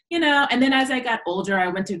 and then as I got older, I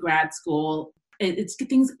went to grad school.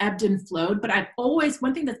 Things ebbed and flowed, but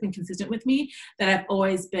one thing that's been consistent with me, that I've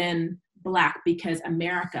always been Black because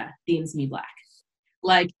America deems me Black.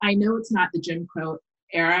 Like, I know it's not the Jim Crow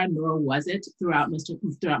era, nor was it throughout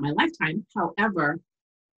my lifetime. However,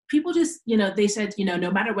 people just, they said, no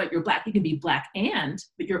matter what, you're Black, you can be Black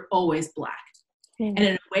but you're always Black. And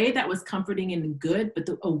in a way that was comforting and good, but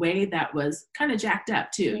a way that was kind of jacked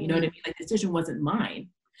up too. You know what I mean? Like, the decision wasn't mine.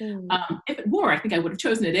 If it were, I think I would have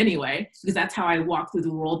chosen it anyway, because that's how I walk through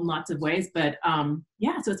the world in lots of ways. But so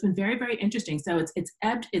it's been very, very interesting. So it's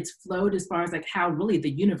ebbed, it's flowed as far as like how really the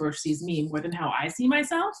universe sees me more than how I see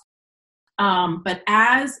myself. But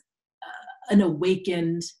as an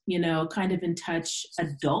awakened, kind of in touch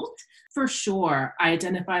adult, for sure, I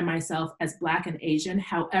identify myself as Black and Asian.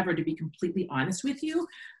 However, to be completely honest with you,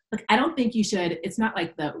 like, I don't think you should, it's not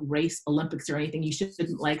like the race Olympics or anything. You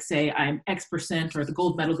shouldn't like say I'm X% or the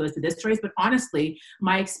gold medal goes to this race. But honestly,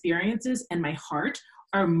 my experiences and my heart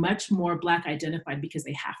are much more Black identified because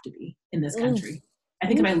they have to be in this country. I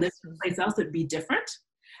think if I lived someplace else, it'd be different.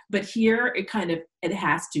 But here, it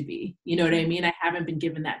has to be. You know what I mean? I haven't been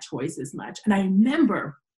given that choice as much. And I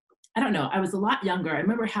remember, I don't know, I was a lot younger. I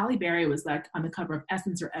remember Halle Berry was like on the cover of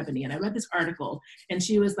Essence or Ebony, and I read this article, and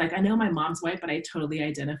she was like, I know my mom's white, but I totally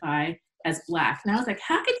identify as Black. And I was like,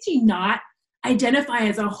 how could she not identify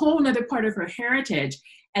as a whole nother part of her heritage?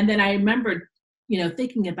 And then I remembered,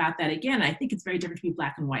 thinking about that again. I think it's very different to be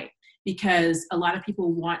Black and white, because a lot of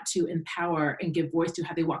people want to empower and give voice to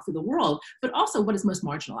how they walk through the world, but also what is most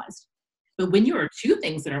marginalized. But when you are two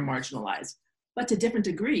things that are marginalized, but to different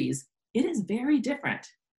degrees, it is very different.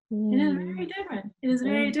 It is very different. It is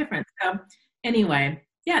very different. So anyway,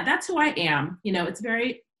 yeah, that's who I am. It's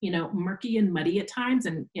very, murky and muddy at times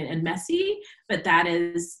and messy, but that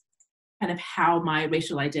is kind of how my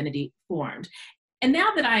racial identity formed. And now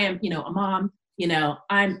that I am, a mom,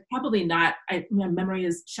 I'm probably not, my memory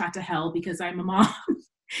is shot to hell because I'm a mom.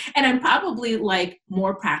 And I'm probably like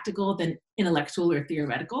more practical than intellectual or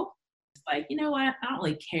theoretical. Like, you know what? I don't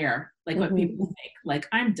really care like what people think. Like,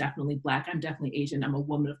 I'm definitely Black. I'm definitely Asian. I'm a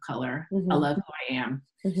woman of color. I love who I am.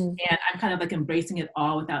 And I'm kind of like embracing it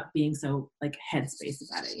all without being so like headspace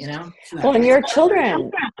about it, So well, and your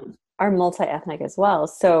children are multi-ethnic as well.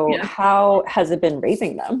 So how has it been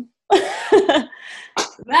raising them?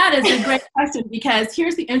 That is a great question, because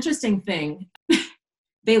here's the interesting thing.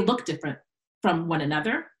 They look different from one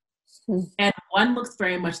another. And one looks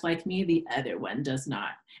very much like me, the other one does not.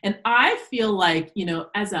 And I feel like,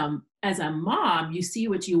 as a mom, you see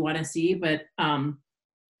what you want to see, but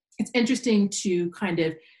it's interesting to kind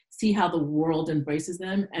of see how the world embraces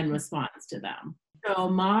them and responds to them. So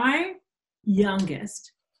my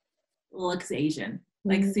youngest looks Asian.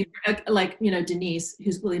 Like, Denise,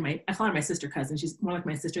 who's really I call her my sister cousin. She's more like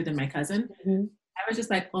my sister than my cousin. I was just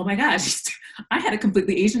like, oh my gosh, I had a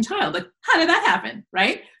completely Asian child. Like, how did that happen?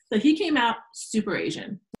 Right? So he came out super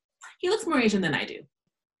Asian. He looks more Asian than I do.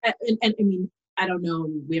 And I mean, I don't know,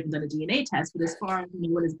 we haven't done a DNA test, but as far as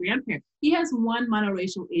what his grandparents, he has one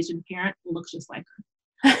monoracial Asian parent who looks just like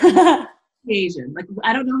her. Asian. Like,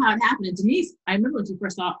 I don't know how it happened. And Denise, I remember when she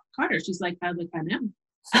first saw Carter, she's like, I was like, I am.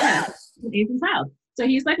 Yeah, an Asian child. So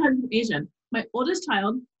he's like 100% Asian. My oldest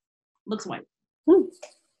child looks white.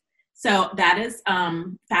 So that is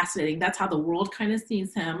fascinating. That's how the world kind of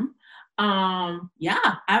sees him. I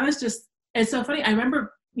was just, it's so funny. I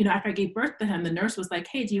remember, after I gave birth to him, the nurse was like,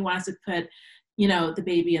 hey, do you want us to put, the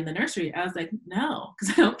baby in the nursery? I was like, no,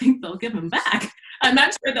 because I don't think they'll give him back. I'm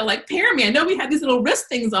not sure they'll like pair me. I know we had these little wrist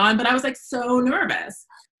things on, but I was like so nervous.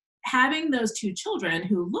 Having those two children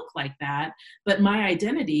who look like that, but my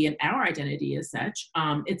identity and our identity is such,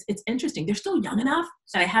 it's interesting. They're still young enough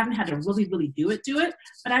that I haven't had to really, really do it.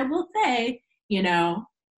 But I will say,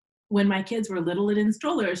 when my kids were little and in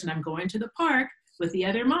strollers and I'm going to the park with the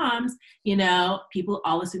other moms, people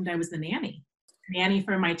all assumed I was the nanny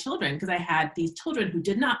for my children, because I had these children who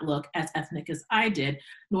did not look as ethnic as I did,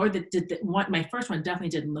 nor did my first one definitely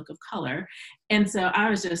didn't look of color. And so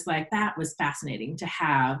I was just like, that was fascinating to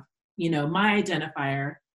have, my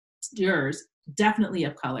identifier, yours, definitely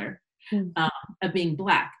of color, Mm. Of being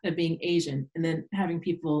Black, of being Asian, and then having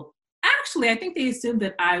people, actually, I think they assumed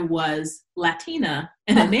that I was Latina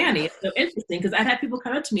and a nanny. It's so interesting because I've had people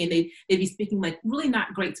come up to me and they'd be speaking like really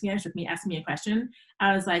not great Spanish with me, asking me a question.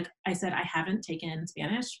 I said, I haven't taken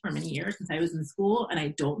Spanish for many years since I was in school and I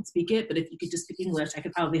don't speak it, but if you could just speak English, I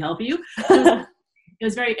could probably help you. It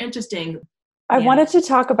was very interesting. I wanted to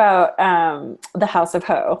talk about the House of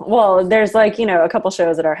Ho. Well, there's like, a couple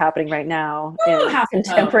shows that are happening right now in House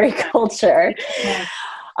contemporary culture. Yeah.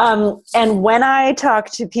 And when I talk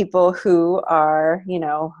to people who are,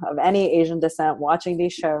 of any Asian descent watching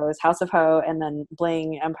these shows, House of Ho and then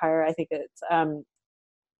Bling Empire, I think it's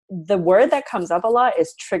the word that comes up a lot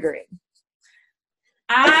is triggering.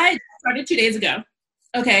 I started 2 days ago.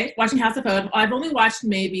 Okay, watching House of Ho. I've only watched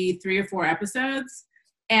maybe 3 or 4 episodes,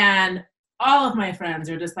 and all of my friends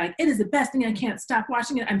are just like, it is the best thing. I can't stop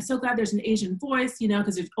watching it. I'm so glad there's an Asian voice,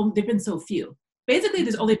 because there've been so few. Basically,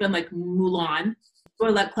 there's only been like Mulan,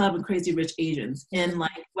 Toilet Club, and Crazy Rich Asians. And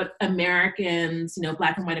like what Americans,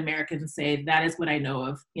 Black and white Americans say, that is what I know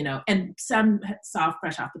of, and some saw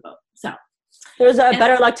Fresh Off the Boat. So there's a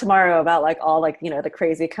Better Luck Tomorrow about like all like, the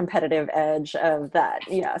crazy competitive edge of that.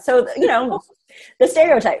 Yeah. So, the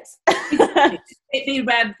stereotypes. they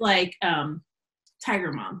read like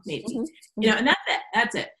Tiger Mom, maybe, and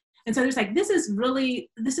that's it. And so there's like, this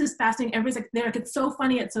is fascinating. Everybody's like, they're like, it's so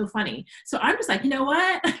funny. So I'm just like, you know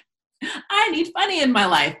what? I need funny in my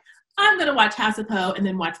life. I'm going to watch House of Ho and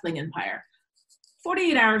then watch Bling Empire.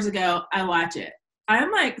 48 hours ago, I watch it.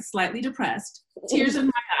 I'm like slightly depressed, tears in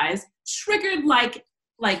my eyes, triggered like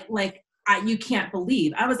you can't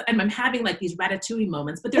believe. I'm having like these ratatouille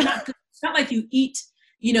moments, but they're not good. It's not like you eat,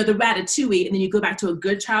 the ratatouille and then you go back to a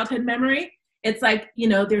good childhood memory. It's like,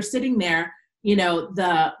 they're sitting there,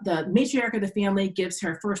 the matriarch of the family gives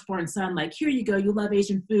her firstborn son, like, here you go, you love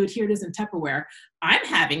Asian food, here it is in Tupperware. I'm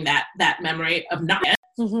having that memory of not,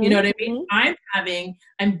 you know what I mean?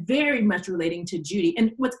 I'm very much relating to Judy.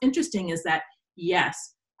 And what's interesting is that,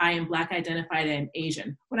 yes, I am Black identified, I am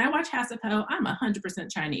Asian. When I watch House of Ho, I'm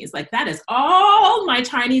 100% Chinese. Like that is all my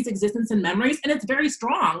Chinese existence and memories. And it's very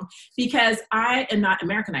strong because I am not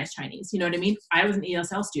Americanized Chinese. You know what I mean? I was an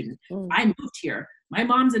ESL student. I moved here. My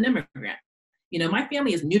mom's an immigrant. My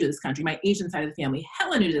family is new to this country. My Asian side of the family,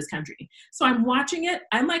 hella new to this country. So I'm watching it.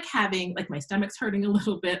 I'm like having, like my stomach's hurting a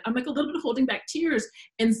little bit. I'm like a little bit holding back tears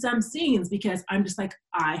in some scenes because I'm just like,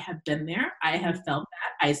 I have been there. I have felt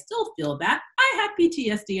that. I still feel that. I have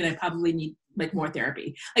PTSD and I probably need like more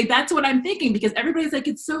therapy. Like that's what I'm thinking because everybody's like,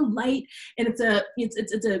 it's so light and it's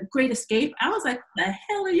a great escape. I was like, the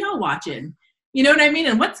hell are y'all watching? You know what I mean?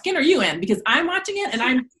 And what skin are you in? Because I'm watching it and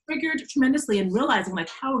I'm triggered tremendously and realizing like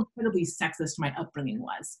how incredibly sexist my upbringing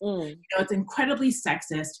was. It's incredibly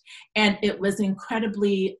sexist and it was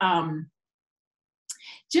incredibly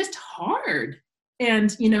just hard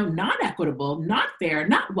and, not equitable, not fair,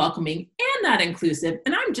 not welcoming, and not inclusive.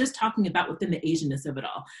 And I'm just talking about within the Asianness of it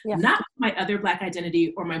all, not my other Black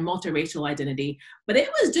identity or my multiracial identity, but it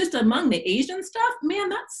was just among the Asian stuff, man,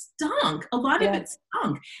 that stunk. A lot of it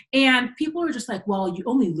stunk. And people were just like, well, you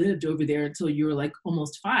only lived over there until you were like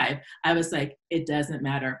almost 5. I was like, it doesn't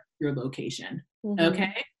matter your location.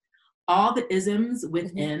 Okay. All the isms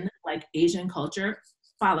within like Asian culture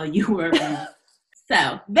follow you wherever you are.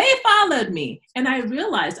 So they followed me and I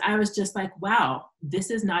realized I was just like, wow, this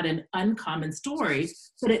is not an uncommon story,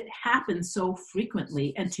 but it happens so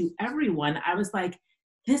frequently. And to everyone, I was like,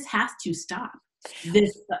 this has to stop.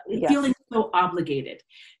 This feeling so obligated,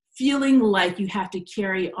 feeling like you have to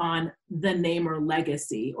carry on the name or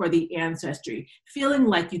legacy or the ancestry, feeling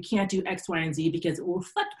like you can't do X, Y, and Z because it will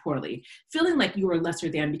reflect poorly, feeling like you are lesser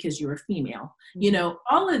than because you're a female,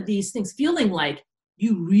 all of these things, feeling like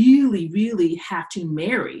you really, really have to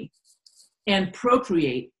marry and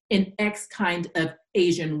procreate in X kind of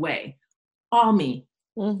Asian way. All me.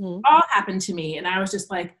 All happened to me. And I was just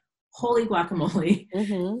like, holy guacamole,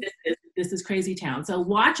 this is crazy town. So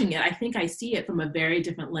watching it, I think I see it from a very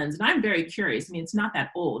different lens. And I'm very curious. I mean, it's not that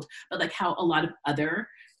old, but like how a lot of other,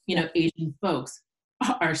 Asian folks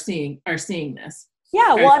are seeing this.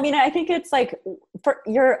 Yeah, well, I mean, I think it's like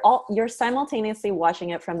you're simultaneously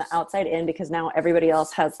watching it from the outside in because now everybody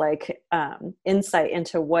else has like insight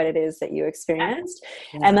into what it is that you experienced,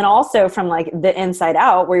 and then also from like the inside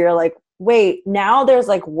out where you're like, wait, now there's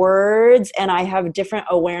like words, and I have different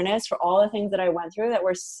awareness for all the things that I went through that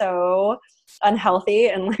were so unhealthy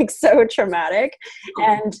and like so traumatic,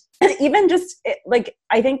 and even just like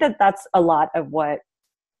I think that that's a lot of what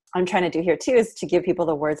I'm trying to do here too is to give people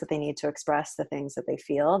the words that they need to express the things that they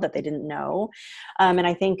feel that they didn't know. And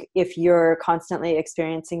I think if you're constantly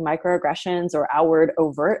experiencing microaggressions or outward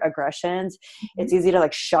overt aggressions, it's easy to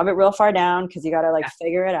like shove it real far down because you got to like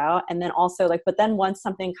figure it out. And then also like, but then once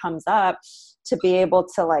something comes up, to be able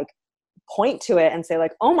to like point to it and say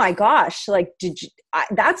like, oh my gosh, like,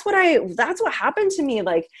 that's what happened to me.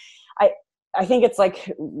 Like, I think it's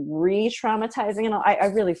like re-traumatizing, and I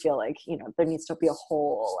really feel like, you know, there needs to be a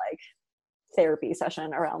whole like therapy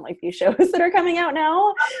session around like these shows that are coming out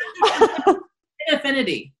now.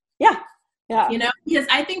 Affinity. Yeah. Yeah. You know, because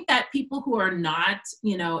I think that people who are not,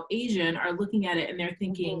 you know, Asian are looking at it and they're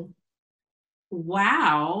thinking,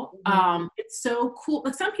 wow, it's so cool.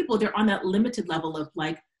 Like some people, they're on that limited level of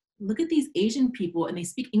like, look at these Asian people and they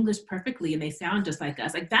speak English perfectly and they sound just like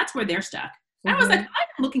us. Like that's where they're stuck. I was like, I'm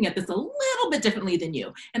looking at this a little bit differently than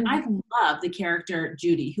you. And I love the character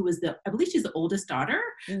Judy, who is I believe she's the oldest daughter,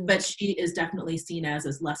 but she is definitely seen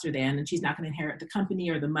as lesser than, and she's not going to inherit the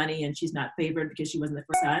company or the money, and she's not favored because she wasn't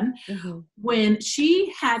the first son. When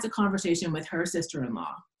she has a conversation with her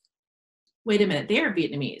sister-in-law, wait a minute, they're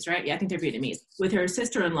Vietnamese, right? Yeah, I think they're Vietnamese, with her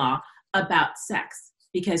sister-in-law about sex.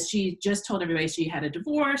 Because she just told everybody she had a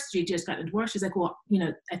divorce. She just got a divorce. She's like, well, you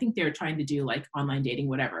know, I think they're trying to do like online dating,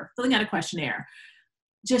 whatever, filling out a questionnaire.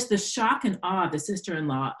 Just the shock and awe of the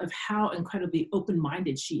sister-in-law of how incredibly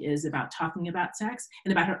open-minded she is about talking about sex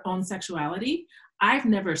and about her own sexuality. I've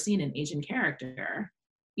never seen an Asian character,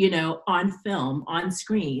 you know, on film, on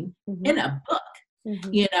screen, in a book,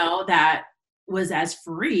 you know, that was as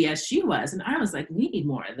free as she was. And I was like, we need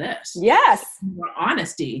more of this. Yes. More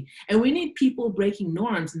honesty. And we need people breaking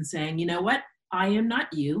norms and saying, you know what? I am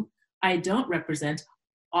not you. I don't represent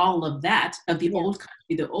all of that of the old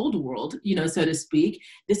country, the old world, you know, so to speak.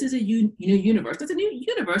 This is a new universe. It's a new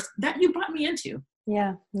universe that you brought me into.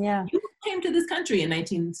 Yeah. Yeah. You came to this country in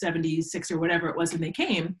 1976 or whatever it was when they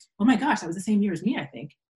came. Oh my gosh, that was the same year as me, I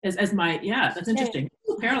think. As my, that's interesting.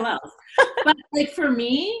 Ooh, parallels. But like for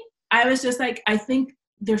me, I was just like, I think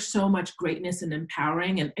there's so much greatness and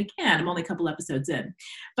empowering. And again, I'm only a couple episodes in,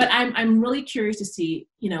 but I'm really curious to see,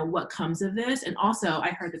 you know, what comes of this. And also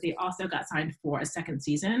I heard that they also got signed for a second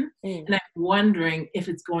season. And I'm wondering if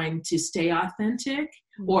it's going to stay authentic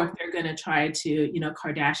or if they're going to try to, you know,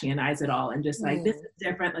 Kardashianize it all and just like, this is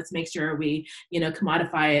different. Let's make sure we, you know,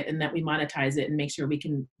 commodify it and that we monetize it and make sure we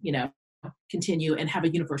can, you know, continue and have a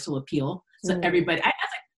universal appeal. So everybody, I was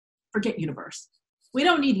like, forget universe. We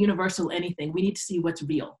don't need universal anything. We need to see what's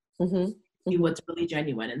real, see what's really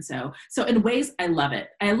genuine. And so in ways, I love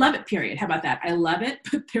it. I love it, period. How about that? I love it,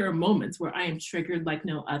 but there are moments where I am triggered like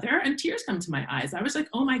no other and tears come to my eyes. I was like,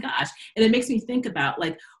 oh my gosh. And it makes me think about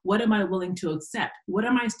like, what am I willing to accept? What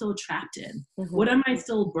am I still trapped in? What am I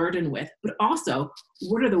still burdened with? But also,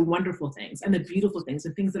 what are the wonderful things and the beautiful things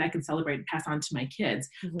and things that I can celebrate and pass on to my kids?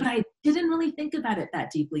 But I didn't really think about it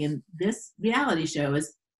that deeply. And this reality show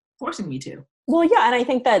is forcing me to. Well, yeah. And I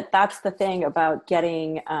think that that's the thing about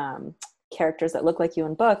getting characters that look like you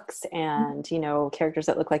in books and, you know, characters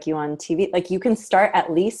that look like you on TV. Like you can start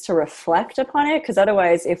at least to reflect upon it. Because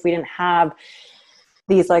otherwise, if we didn't have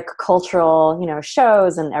these like cultural, you know,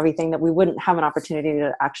 shows and everything, that we wouldn't have an opportunity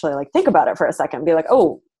to actually like think about it for a second and be like,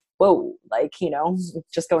 oh, whoa, like, you know,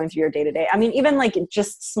 just going through your day to day. I mean, even like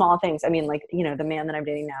just small things. I mean, like, you know, the man that I'm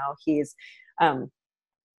dating now, he's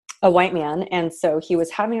a white man. And so he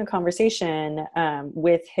was having a conversation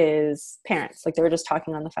with his parents. Like they were just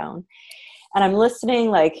talking on the phone. And I'm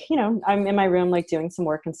listening, like, you know, I'm in my room, like doing some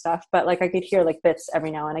work and stuff, but like I could hear like bits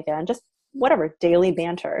every now and again, just whatever, daily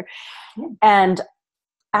banter. And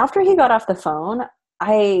after he got off the phone,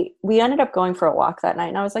 we ended up going for a walk that night.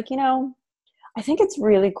 And I was like, you know, I think it's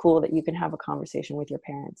really cool that you can have a conversation with your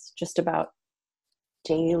parents just about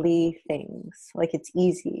daily things. Like it's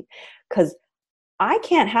easy, because I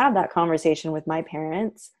can't have that conversation with my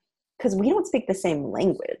parents because we don't speak the same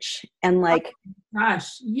language. And like, oh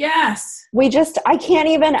gosh, yes. I can't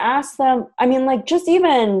even ask them. I mean, like just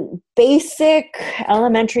even basic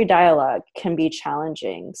elementary dialogue can be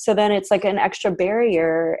challenging. So then it's like an extra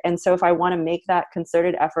barrier. And so if I want to make that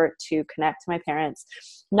concerted effort to connect to my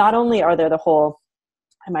parents, not only are there the whole,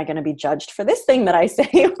 am I going to be judged for this thing that I say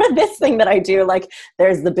or this thing that I do? Like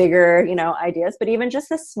there's the bigger, you know, ideas, but even just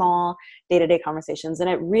the small day-to-day conversations. And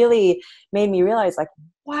it really made me realize like,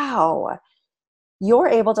 wow, you're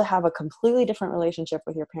able to have a completely different relationship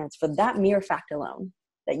with your parents for that mere fact alone,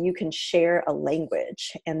 that you can share a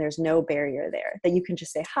language and there's no barrier there, that you can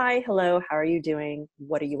just say, hi, hello, how are you doing?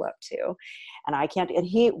 What are you up to? And I can't,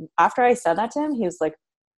 and after I said that to him, he was like,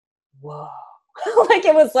 whoa, like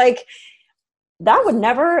it was like,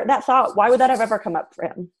 that thought, why would that have ever come up for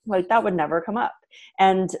him? Like, that would never come up.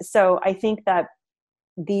 And so I think that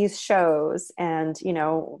these shows, and, you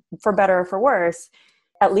know, for better or for worse,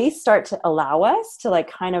 at least start to allow us to like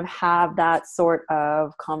kind of have that sort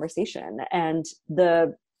of conversation and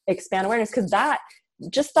the expand awareness. Because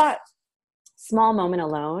that small moment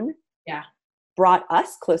alone brought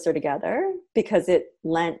us closer together, because it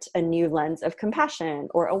lent a new lens of compassion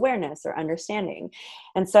or awareness or understanding.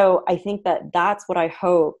 And so I think that that's what I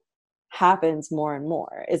hope happens more and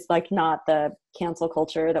more, is like not the cancel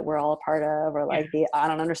culture that we're all a part of, or like the I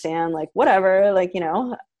don't understand, like whatever, like, you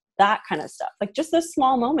know, that kind of stuff. Like just those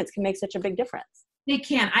small moments can make such a big difference. They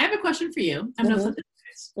can. I have a question for you. I'm going to flip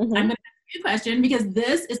this. I'm going to ask you a question, because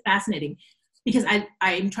this is fascinating, because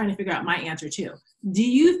I'm trying to figure out my answer too. Do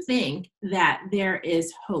you think that there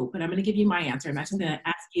is hope? And I'm going to give you my answer. I'm actually going to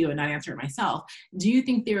ask you and not answer it myself. Do you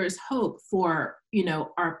think there is hope for, you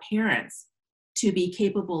know, our parents to be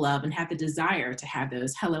capable of and have the desire to have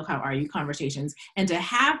those hello, how are you conversations, and to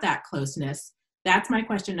have that closeness? That's my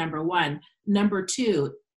question, number one. Number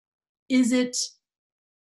two, is it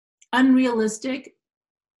unrealistic,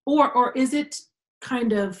 or is it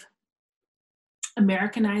kind of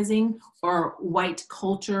Americanizing or white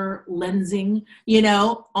culture lensing, you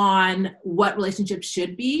know, on what relationships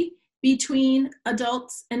should be between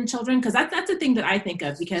adults and children? Because that's the thing that I think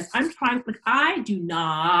of, because I'm trying, like, I do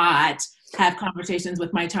not have conversations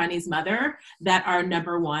with my Chinese mother that are,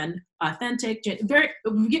 number one, authentic,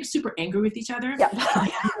 we get super angry with each other.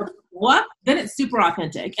 What? Then it's super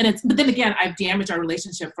authentic. But then again, I've damaged our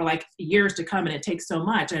relationship for like years to come, and it takes so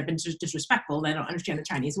much. I've been just disrespectful, and I don't understand the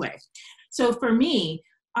Chinese way. So for me,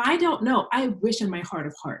 I don't know. I wish in my heart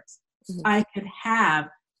of hearts, I could have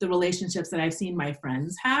the relationships that I've seen my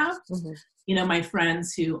friends have. You know, my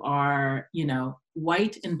friends who are, you know,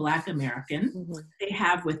 white and Black American, they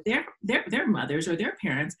have with their mothers or their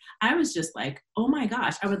parents. I was just like, oh my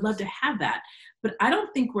gosh, I would love to have that. But I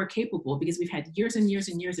don't think we're capable, because we've had years and years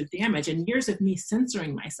and years of damage and years of me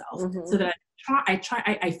censoring myself, so that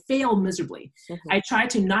I fail miserably. I try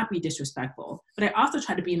to not be disrespectful, but I also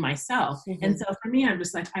try to be myself. And so for me, I'm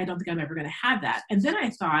just like, I don't think I'm ever going to have that. And then I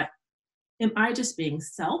thought, am I just being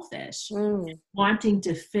selfish, wanting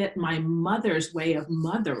to fit my mother's way of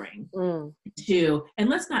mothering to, and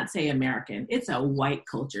let's not say American, it's a white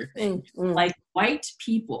culture thing. Like white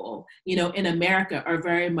people, you know, in America are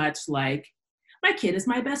very much like, my kid is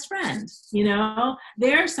my best friend, you know,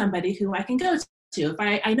 they're somebody who I can go to. If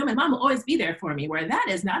I know my mom will always be there for me, where that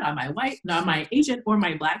is not on my white, not my Asian or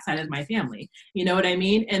my Black side of my family. You know what I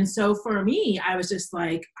mean? And so for me, I was just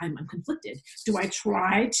like, I'm conflicted. Do I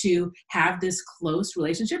try to have this close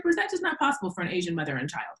relationship, or is that just not possible for an Asian mother and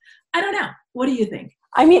child? I don't know. What do you think?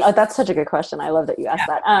 I mean, that's such a good question. I love that you asked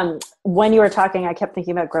that. When you were talking, I kept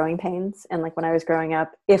thinking about growing pains. And like when I was growing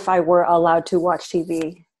up, if I were allowed to watch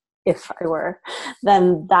TV,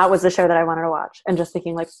 then that was the show that I wanted to watch. And just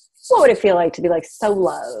thinking like, what would it feel like to be like so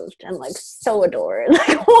loved and like so adored?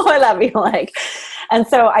 Like, what would that be like? And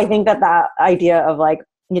so I think that idea of like,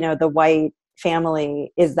 you know, the white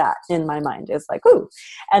family is that in my mind, is like, ooh.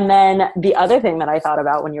 And then the other thing that I thought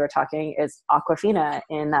about when you were talking is Awkwafina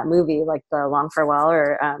in that movie, like The Long Farewell,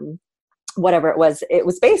 or whatever it was. It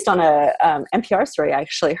was based on a NPR story I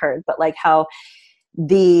actually heard, but like how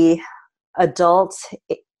the adults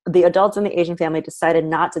in the Asian family decided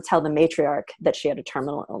not to tell the matriarch that she had a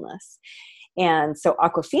terminal illness. And so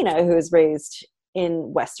Awkwafina, who was raised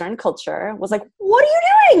in Western culture, was like, what are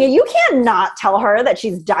you doing? You can't not tell her that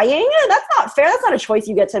she's dying. That's not fair. That's not a choice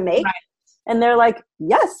you get to make. Right. And they're like,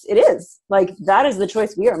 yes, it is. Like, that is the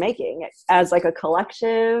choice we are making as like a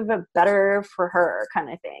collective, better for her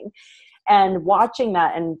kind of thing. And watching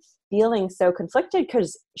that and feeling so conflicted,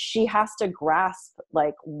 because she has to grasp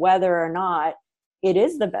like whether or not it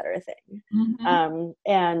is the better thing.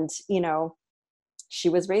 And, you know, she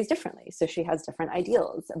was raised differently, so she has different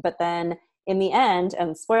ideals. But then in the end,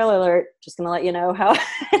 and spoiler alert, just going to let you know how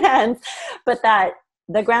it ends, but that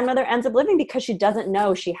the grandmother ends up living because she doesn't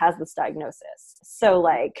know she has this diagnosis. So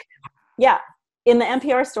like, yeah, in the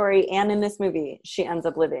NPR story and in this movie, she ends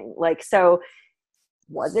up living. Like, so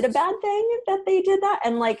was it a bad thing that they did that?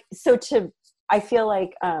 And like, so I feel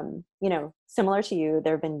like, you know, similar to you,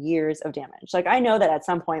 there have been years of damage. Like, I know that at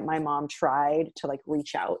some point my mom tried to like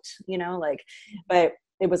reach out, you know, like, but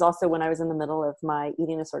it was also when I was in the middle of my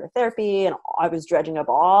eating disorder therapy, and I was dredging up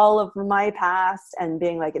all of my past and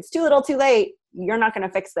being like, it's too little too late. You're not going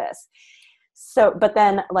to fix this. So, but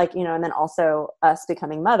then like, you know, and then also us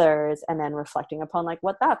becoming mothers and then reflecting upon like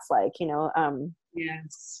what that's like, you know,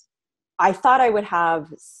 yes. I thought I would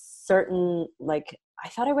have I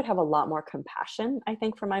thought I would have a lot more compassion, I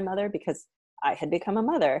think, for my mother, because I had become a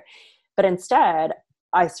mother. But instead,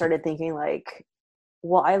 I started thinking like,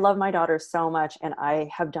 well, I love my daughter so much, and I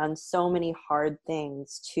have done so many hard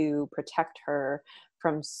things to protect her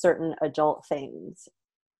from certain adult things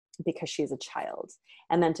because she's a child.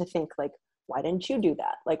 And then to think like, why didn't you do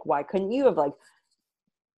that? Like, why couldn't you have like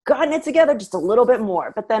gotten it together just a little bit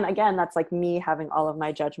more? But then again, that's like me having all of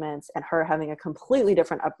my judgments and her having a completely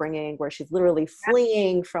different upbringing where she's literally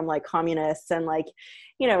fleeing from like communists and like,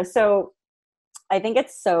 so I think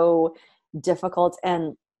it's so difficult,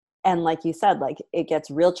 and like you said, like it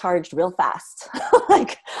gets real charged real fast,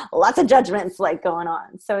 like lots of judgments like going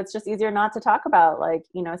on. So it's just easier not to talk about like,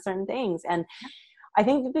 certain things. And I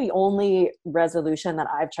think the only resolution that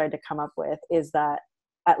I've tried to come up with is that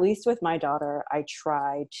at least with my daughter, I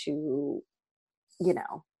try to,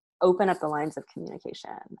 open up the lines of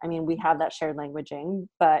communication. I mean, we have that shared languaging,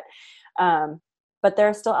 but there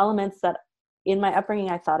are still elements that in my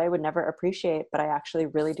upbringing I thought I would never appreciate, but I actually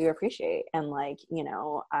really do appreciate. And like,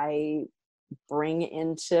 I bring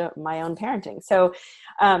into my own parenting. So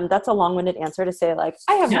that's a long-winded answer to say like,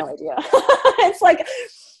 I have no idea. It's like,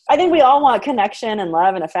 I think we all want connection and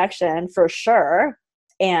love and affection for sure.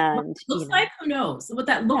 And what looks like, who knows what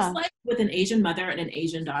that looks like with an Asian mother and an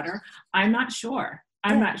Asian daughter. I'm not sure.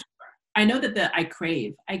 Not sure. I know that I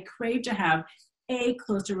crave to have a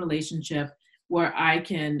closer relationship where I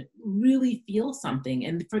can really feel something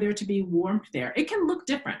and for there to be warmth there. It can look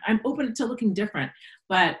different. I'm open to looking different,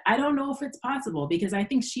 but I don't know if it's possible because I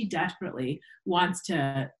think she desperately wants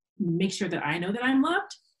to make sure that I know that I'm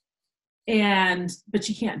loved. But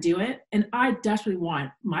she can't do it. And I desperately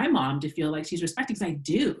want my mom to feel like she's respected because I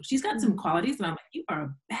do. She's got some qualities and I'm like, you are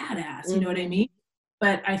a badass, you know what I mean?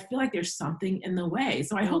 But I feel like there's something in the way.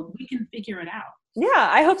 So I hope we can figure it out. Yeah,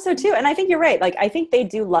 I hope so too. And I think you're right. Like, I think they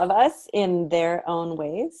do love us in their own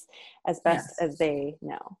ways as best as they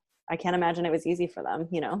know. I can't imagine it was easy for them,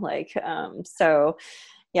 so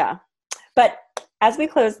yeah. But as we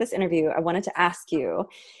close this interview, I wanted to ask you,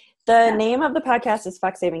 the name of the podcast is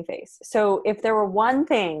Fuck Saving Face. So if there were one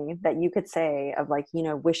thing that you could say of like,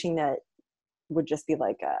 wishing that would just be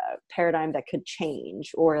like a paradigm that could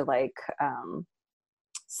change, or like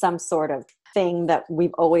some sort of thing that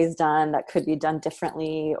we've always done that could be done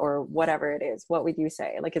differently, or whatever it is, what would you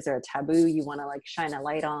say? Like, is there a taboo you want to like shine a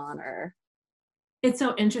light on? Or it's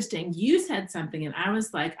so interesting. You said something and I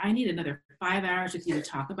was like, I need another 5 hours with you to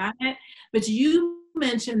talk about it. But you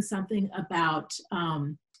mentioned something about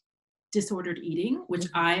disordered eating, which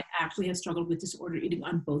I actually have struggled with disordered eating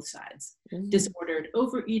on both sides. Disordered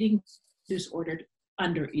overeating, disordered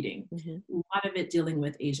undereating. A lot of it dealing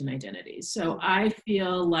with Asian identities. So I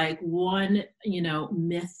feel like one,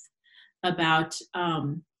 myth about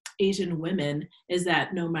Asian women is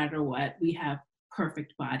that no matter what, we have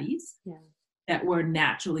perfect bodies, that we're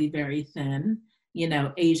naturally very thin,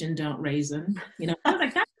 Asian don't raisin, I was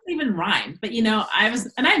like, that doesn't even rhyme. But,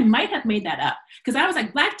 I might have made that up because I was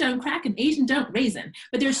like, Black don't crack and Asian don't raisin.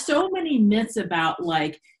 But there's so many myths about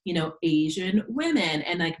like, Asian women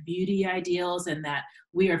and like beauty ideals, and that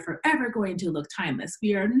we are forever going to look timeless.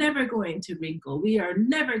 We are never going to wrinkle. We are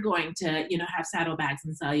never going to, have saddlebags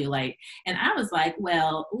and cellulite. And I was like,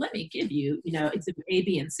 well, let me give you, exhibit A,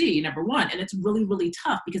 B, and C, number one. And it's really, really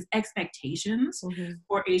tough because expectations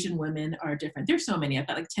for Asian women are different. There's so many. I've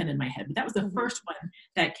got like 10 in my head, but that was the first one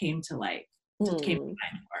that came to light, came to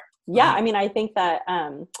mind for. Yeah. I mean, I think that,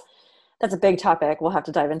 that's a big topic. We'll have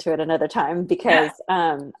to dive into it another time because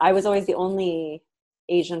I was always the only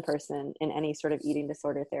Asian person in any sort of eating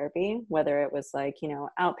disorder therapy, whether it was like,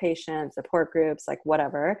 outpatient support groups, like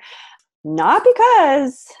whatever. Not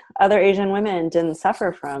because other Asian women didn't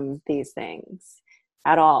suffer from these things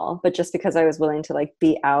at all, but just because I was willing to like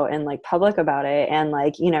be out and like public about it. And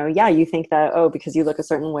like, you think that, oh, because you look a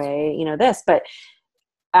certain way, this, but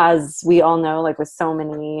as we all know, like with so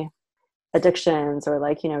many addictions or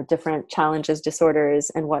like, different challenges, disorders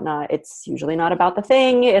and whatnot, it's usually not about the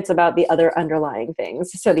thing, it's about the other underlying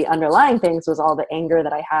things. So the underlying things was all the anger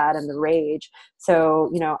that I had and the rage. So,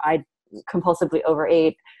 I compulsively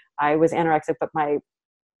overate. I was anorexic, but my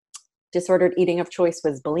disordered eating of choice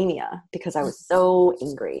was bulimia because I was so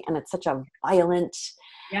angry, and it's such a violent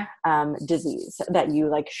disease that you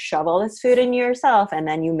like shove all this food in yourself and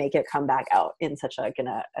then you make it come back out in such like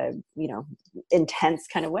a intense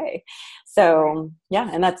kind of way. So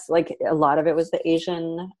and that's like a lot of it was the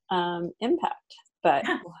Asian impact. But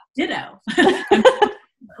ditto.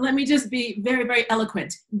 Let me just be very, very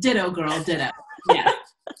eloquent. Ditto, girl, ditto. Yeah.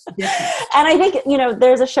 Different. And I think,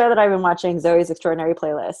 there's a show that I've been watching, Zoe's Extraordinary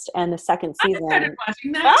Playlist, and the second I season. started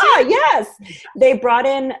watching that too. Yes. They brought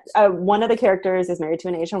in one of the characters is married to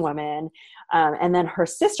an Asian woman. And then her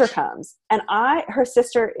sister comes, and her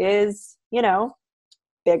sister is,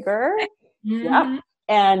 bigger. Mm-hmm. Yep.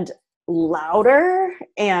 And louder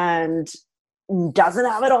and doesn't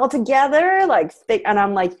have it all together. Like, and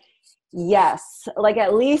I'm like, yes, like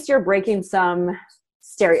at least you're breaking some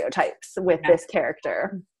stereotypes with this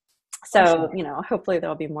character. So, hopefully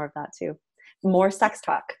there'll be more of that too. More sex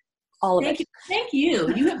talk. All of it. Thank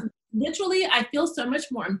you. You have literally, I feel so much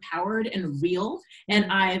more empowered and real. And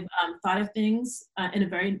I've thought of things in a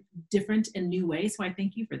very different and new way. So I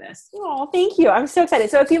thank you for this. Oh, thank you. I'm so excited.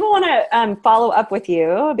 So if people want to follow up with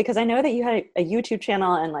you, because I know that you had a YouTube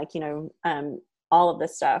channel and all of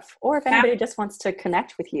this stuff, or if anybody just wants to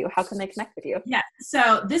connect with you, how can they connect with you? Yeah.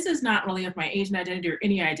 So this is not really of my Asian identity or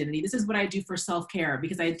any identity. This is what I do for self-care,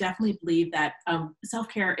 because I definitely believe that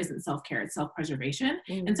self-care isn't self-care, it's self-preservation.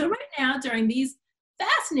 Mm-hmm. And so right now, during these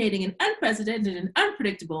fascinating and unprecedented and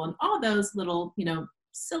unpredictable and all those little,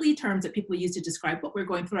 silly terms that people use to describe what we're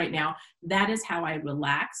going through right now, that is how I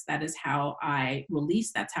relax. That is how I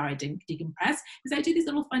release. That's how I decompress, because I do these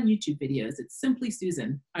little fun YouTube videos. It's Simply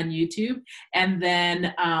Susan on YouTube. And then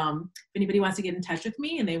if anybody wants to get in touch with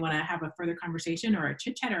me and they want to have a further conversation or a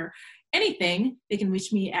chit chat or anything, they can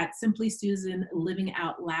reach me at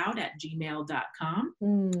simplysusanlivingoutloud@gmail.com.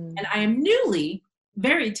 And I am newly,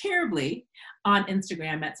 very terribly, on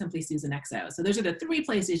Instagram at simplysusanxo. So those are the 3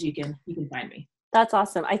 places you can find me. That's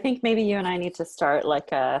awesome. I think maybe you and I need to start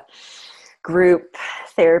like a group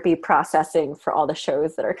therapy processing for all the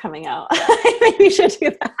shows that are coming out. Maybe we should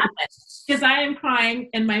do that. Because I am crying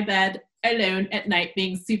in my bed alone at night,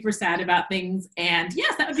 being super sad about things. And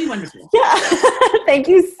yes, that would be wonderful. Yeah. Thank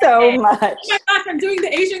you so much. Oh my gosh, I'm doing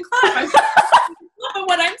the Asian clap. I'm loving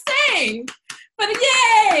what I'm saying. But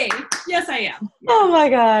yay! Yes, I am. Yeah. Oh my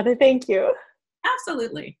God. Thank you.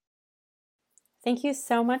 Absolutely. Thank you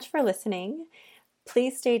so much for listening.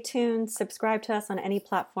 Please stay tuned, subscribe to us on any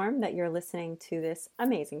platform that you're listening to this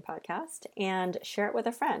amazing podcast, and share it with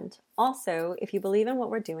a friend. Also, if you believe in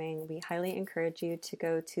what we're doing, we highly encourage you to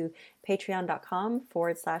go to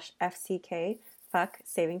patreon.com/FCK, Fuck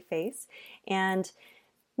Saving Face, and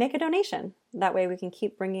make a donation. That way we can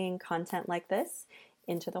keep bringing content like this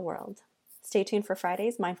into the world. Stay tuned for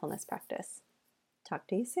Friday's mindfulness practice. Talk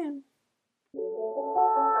to you soon.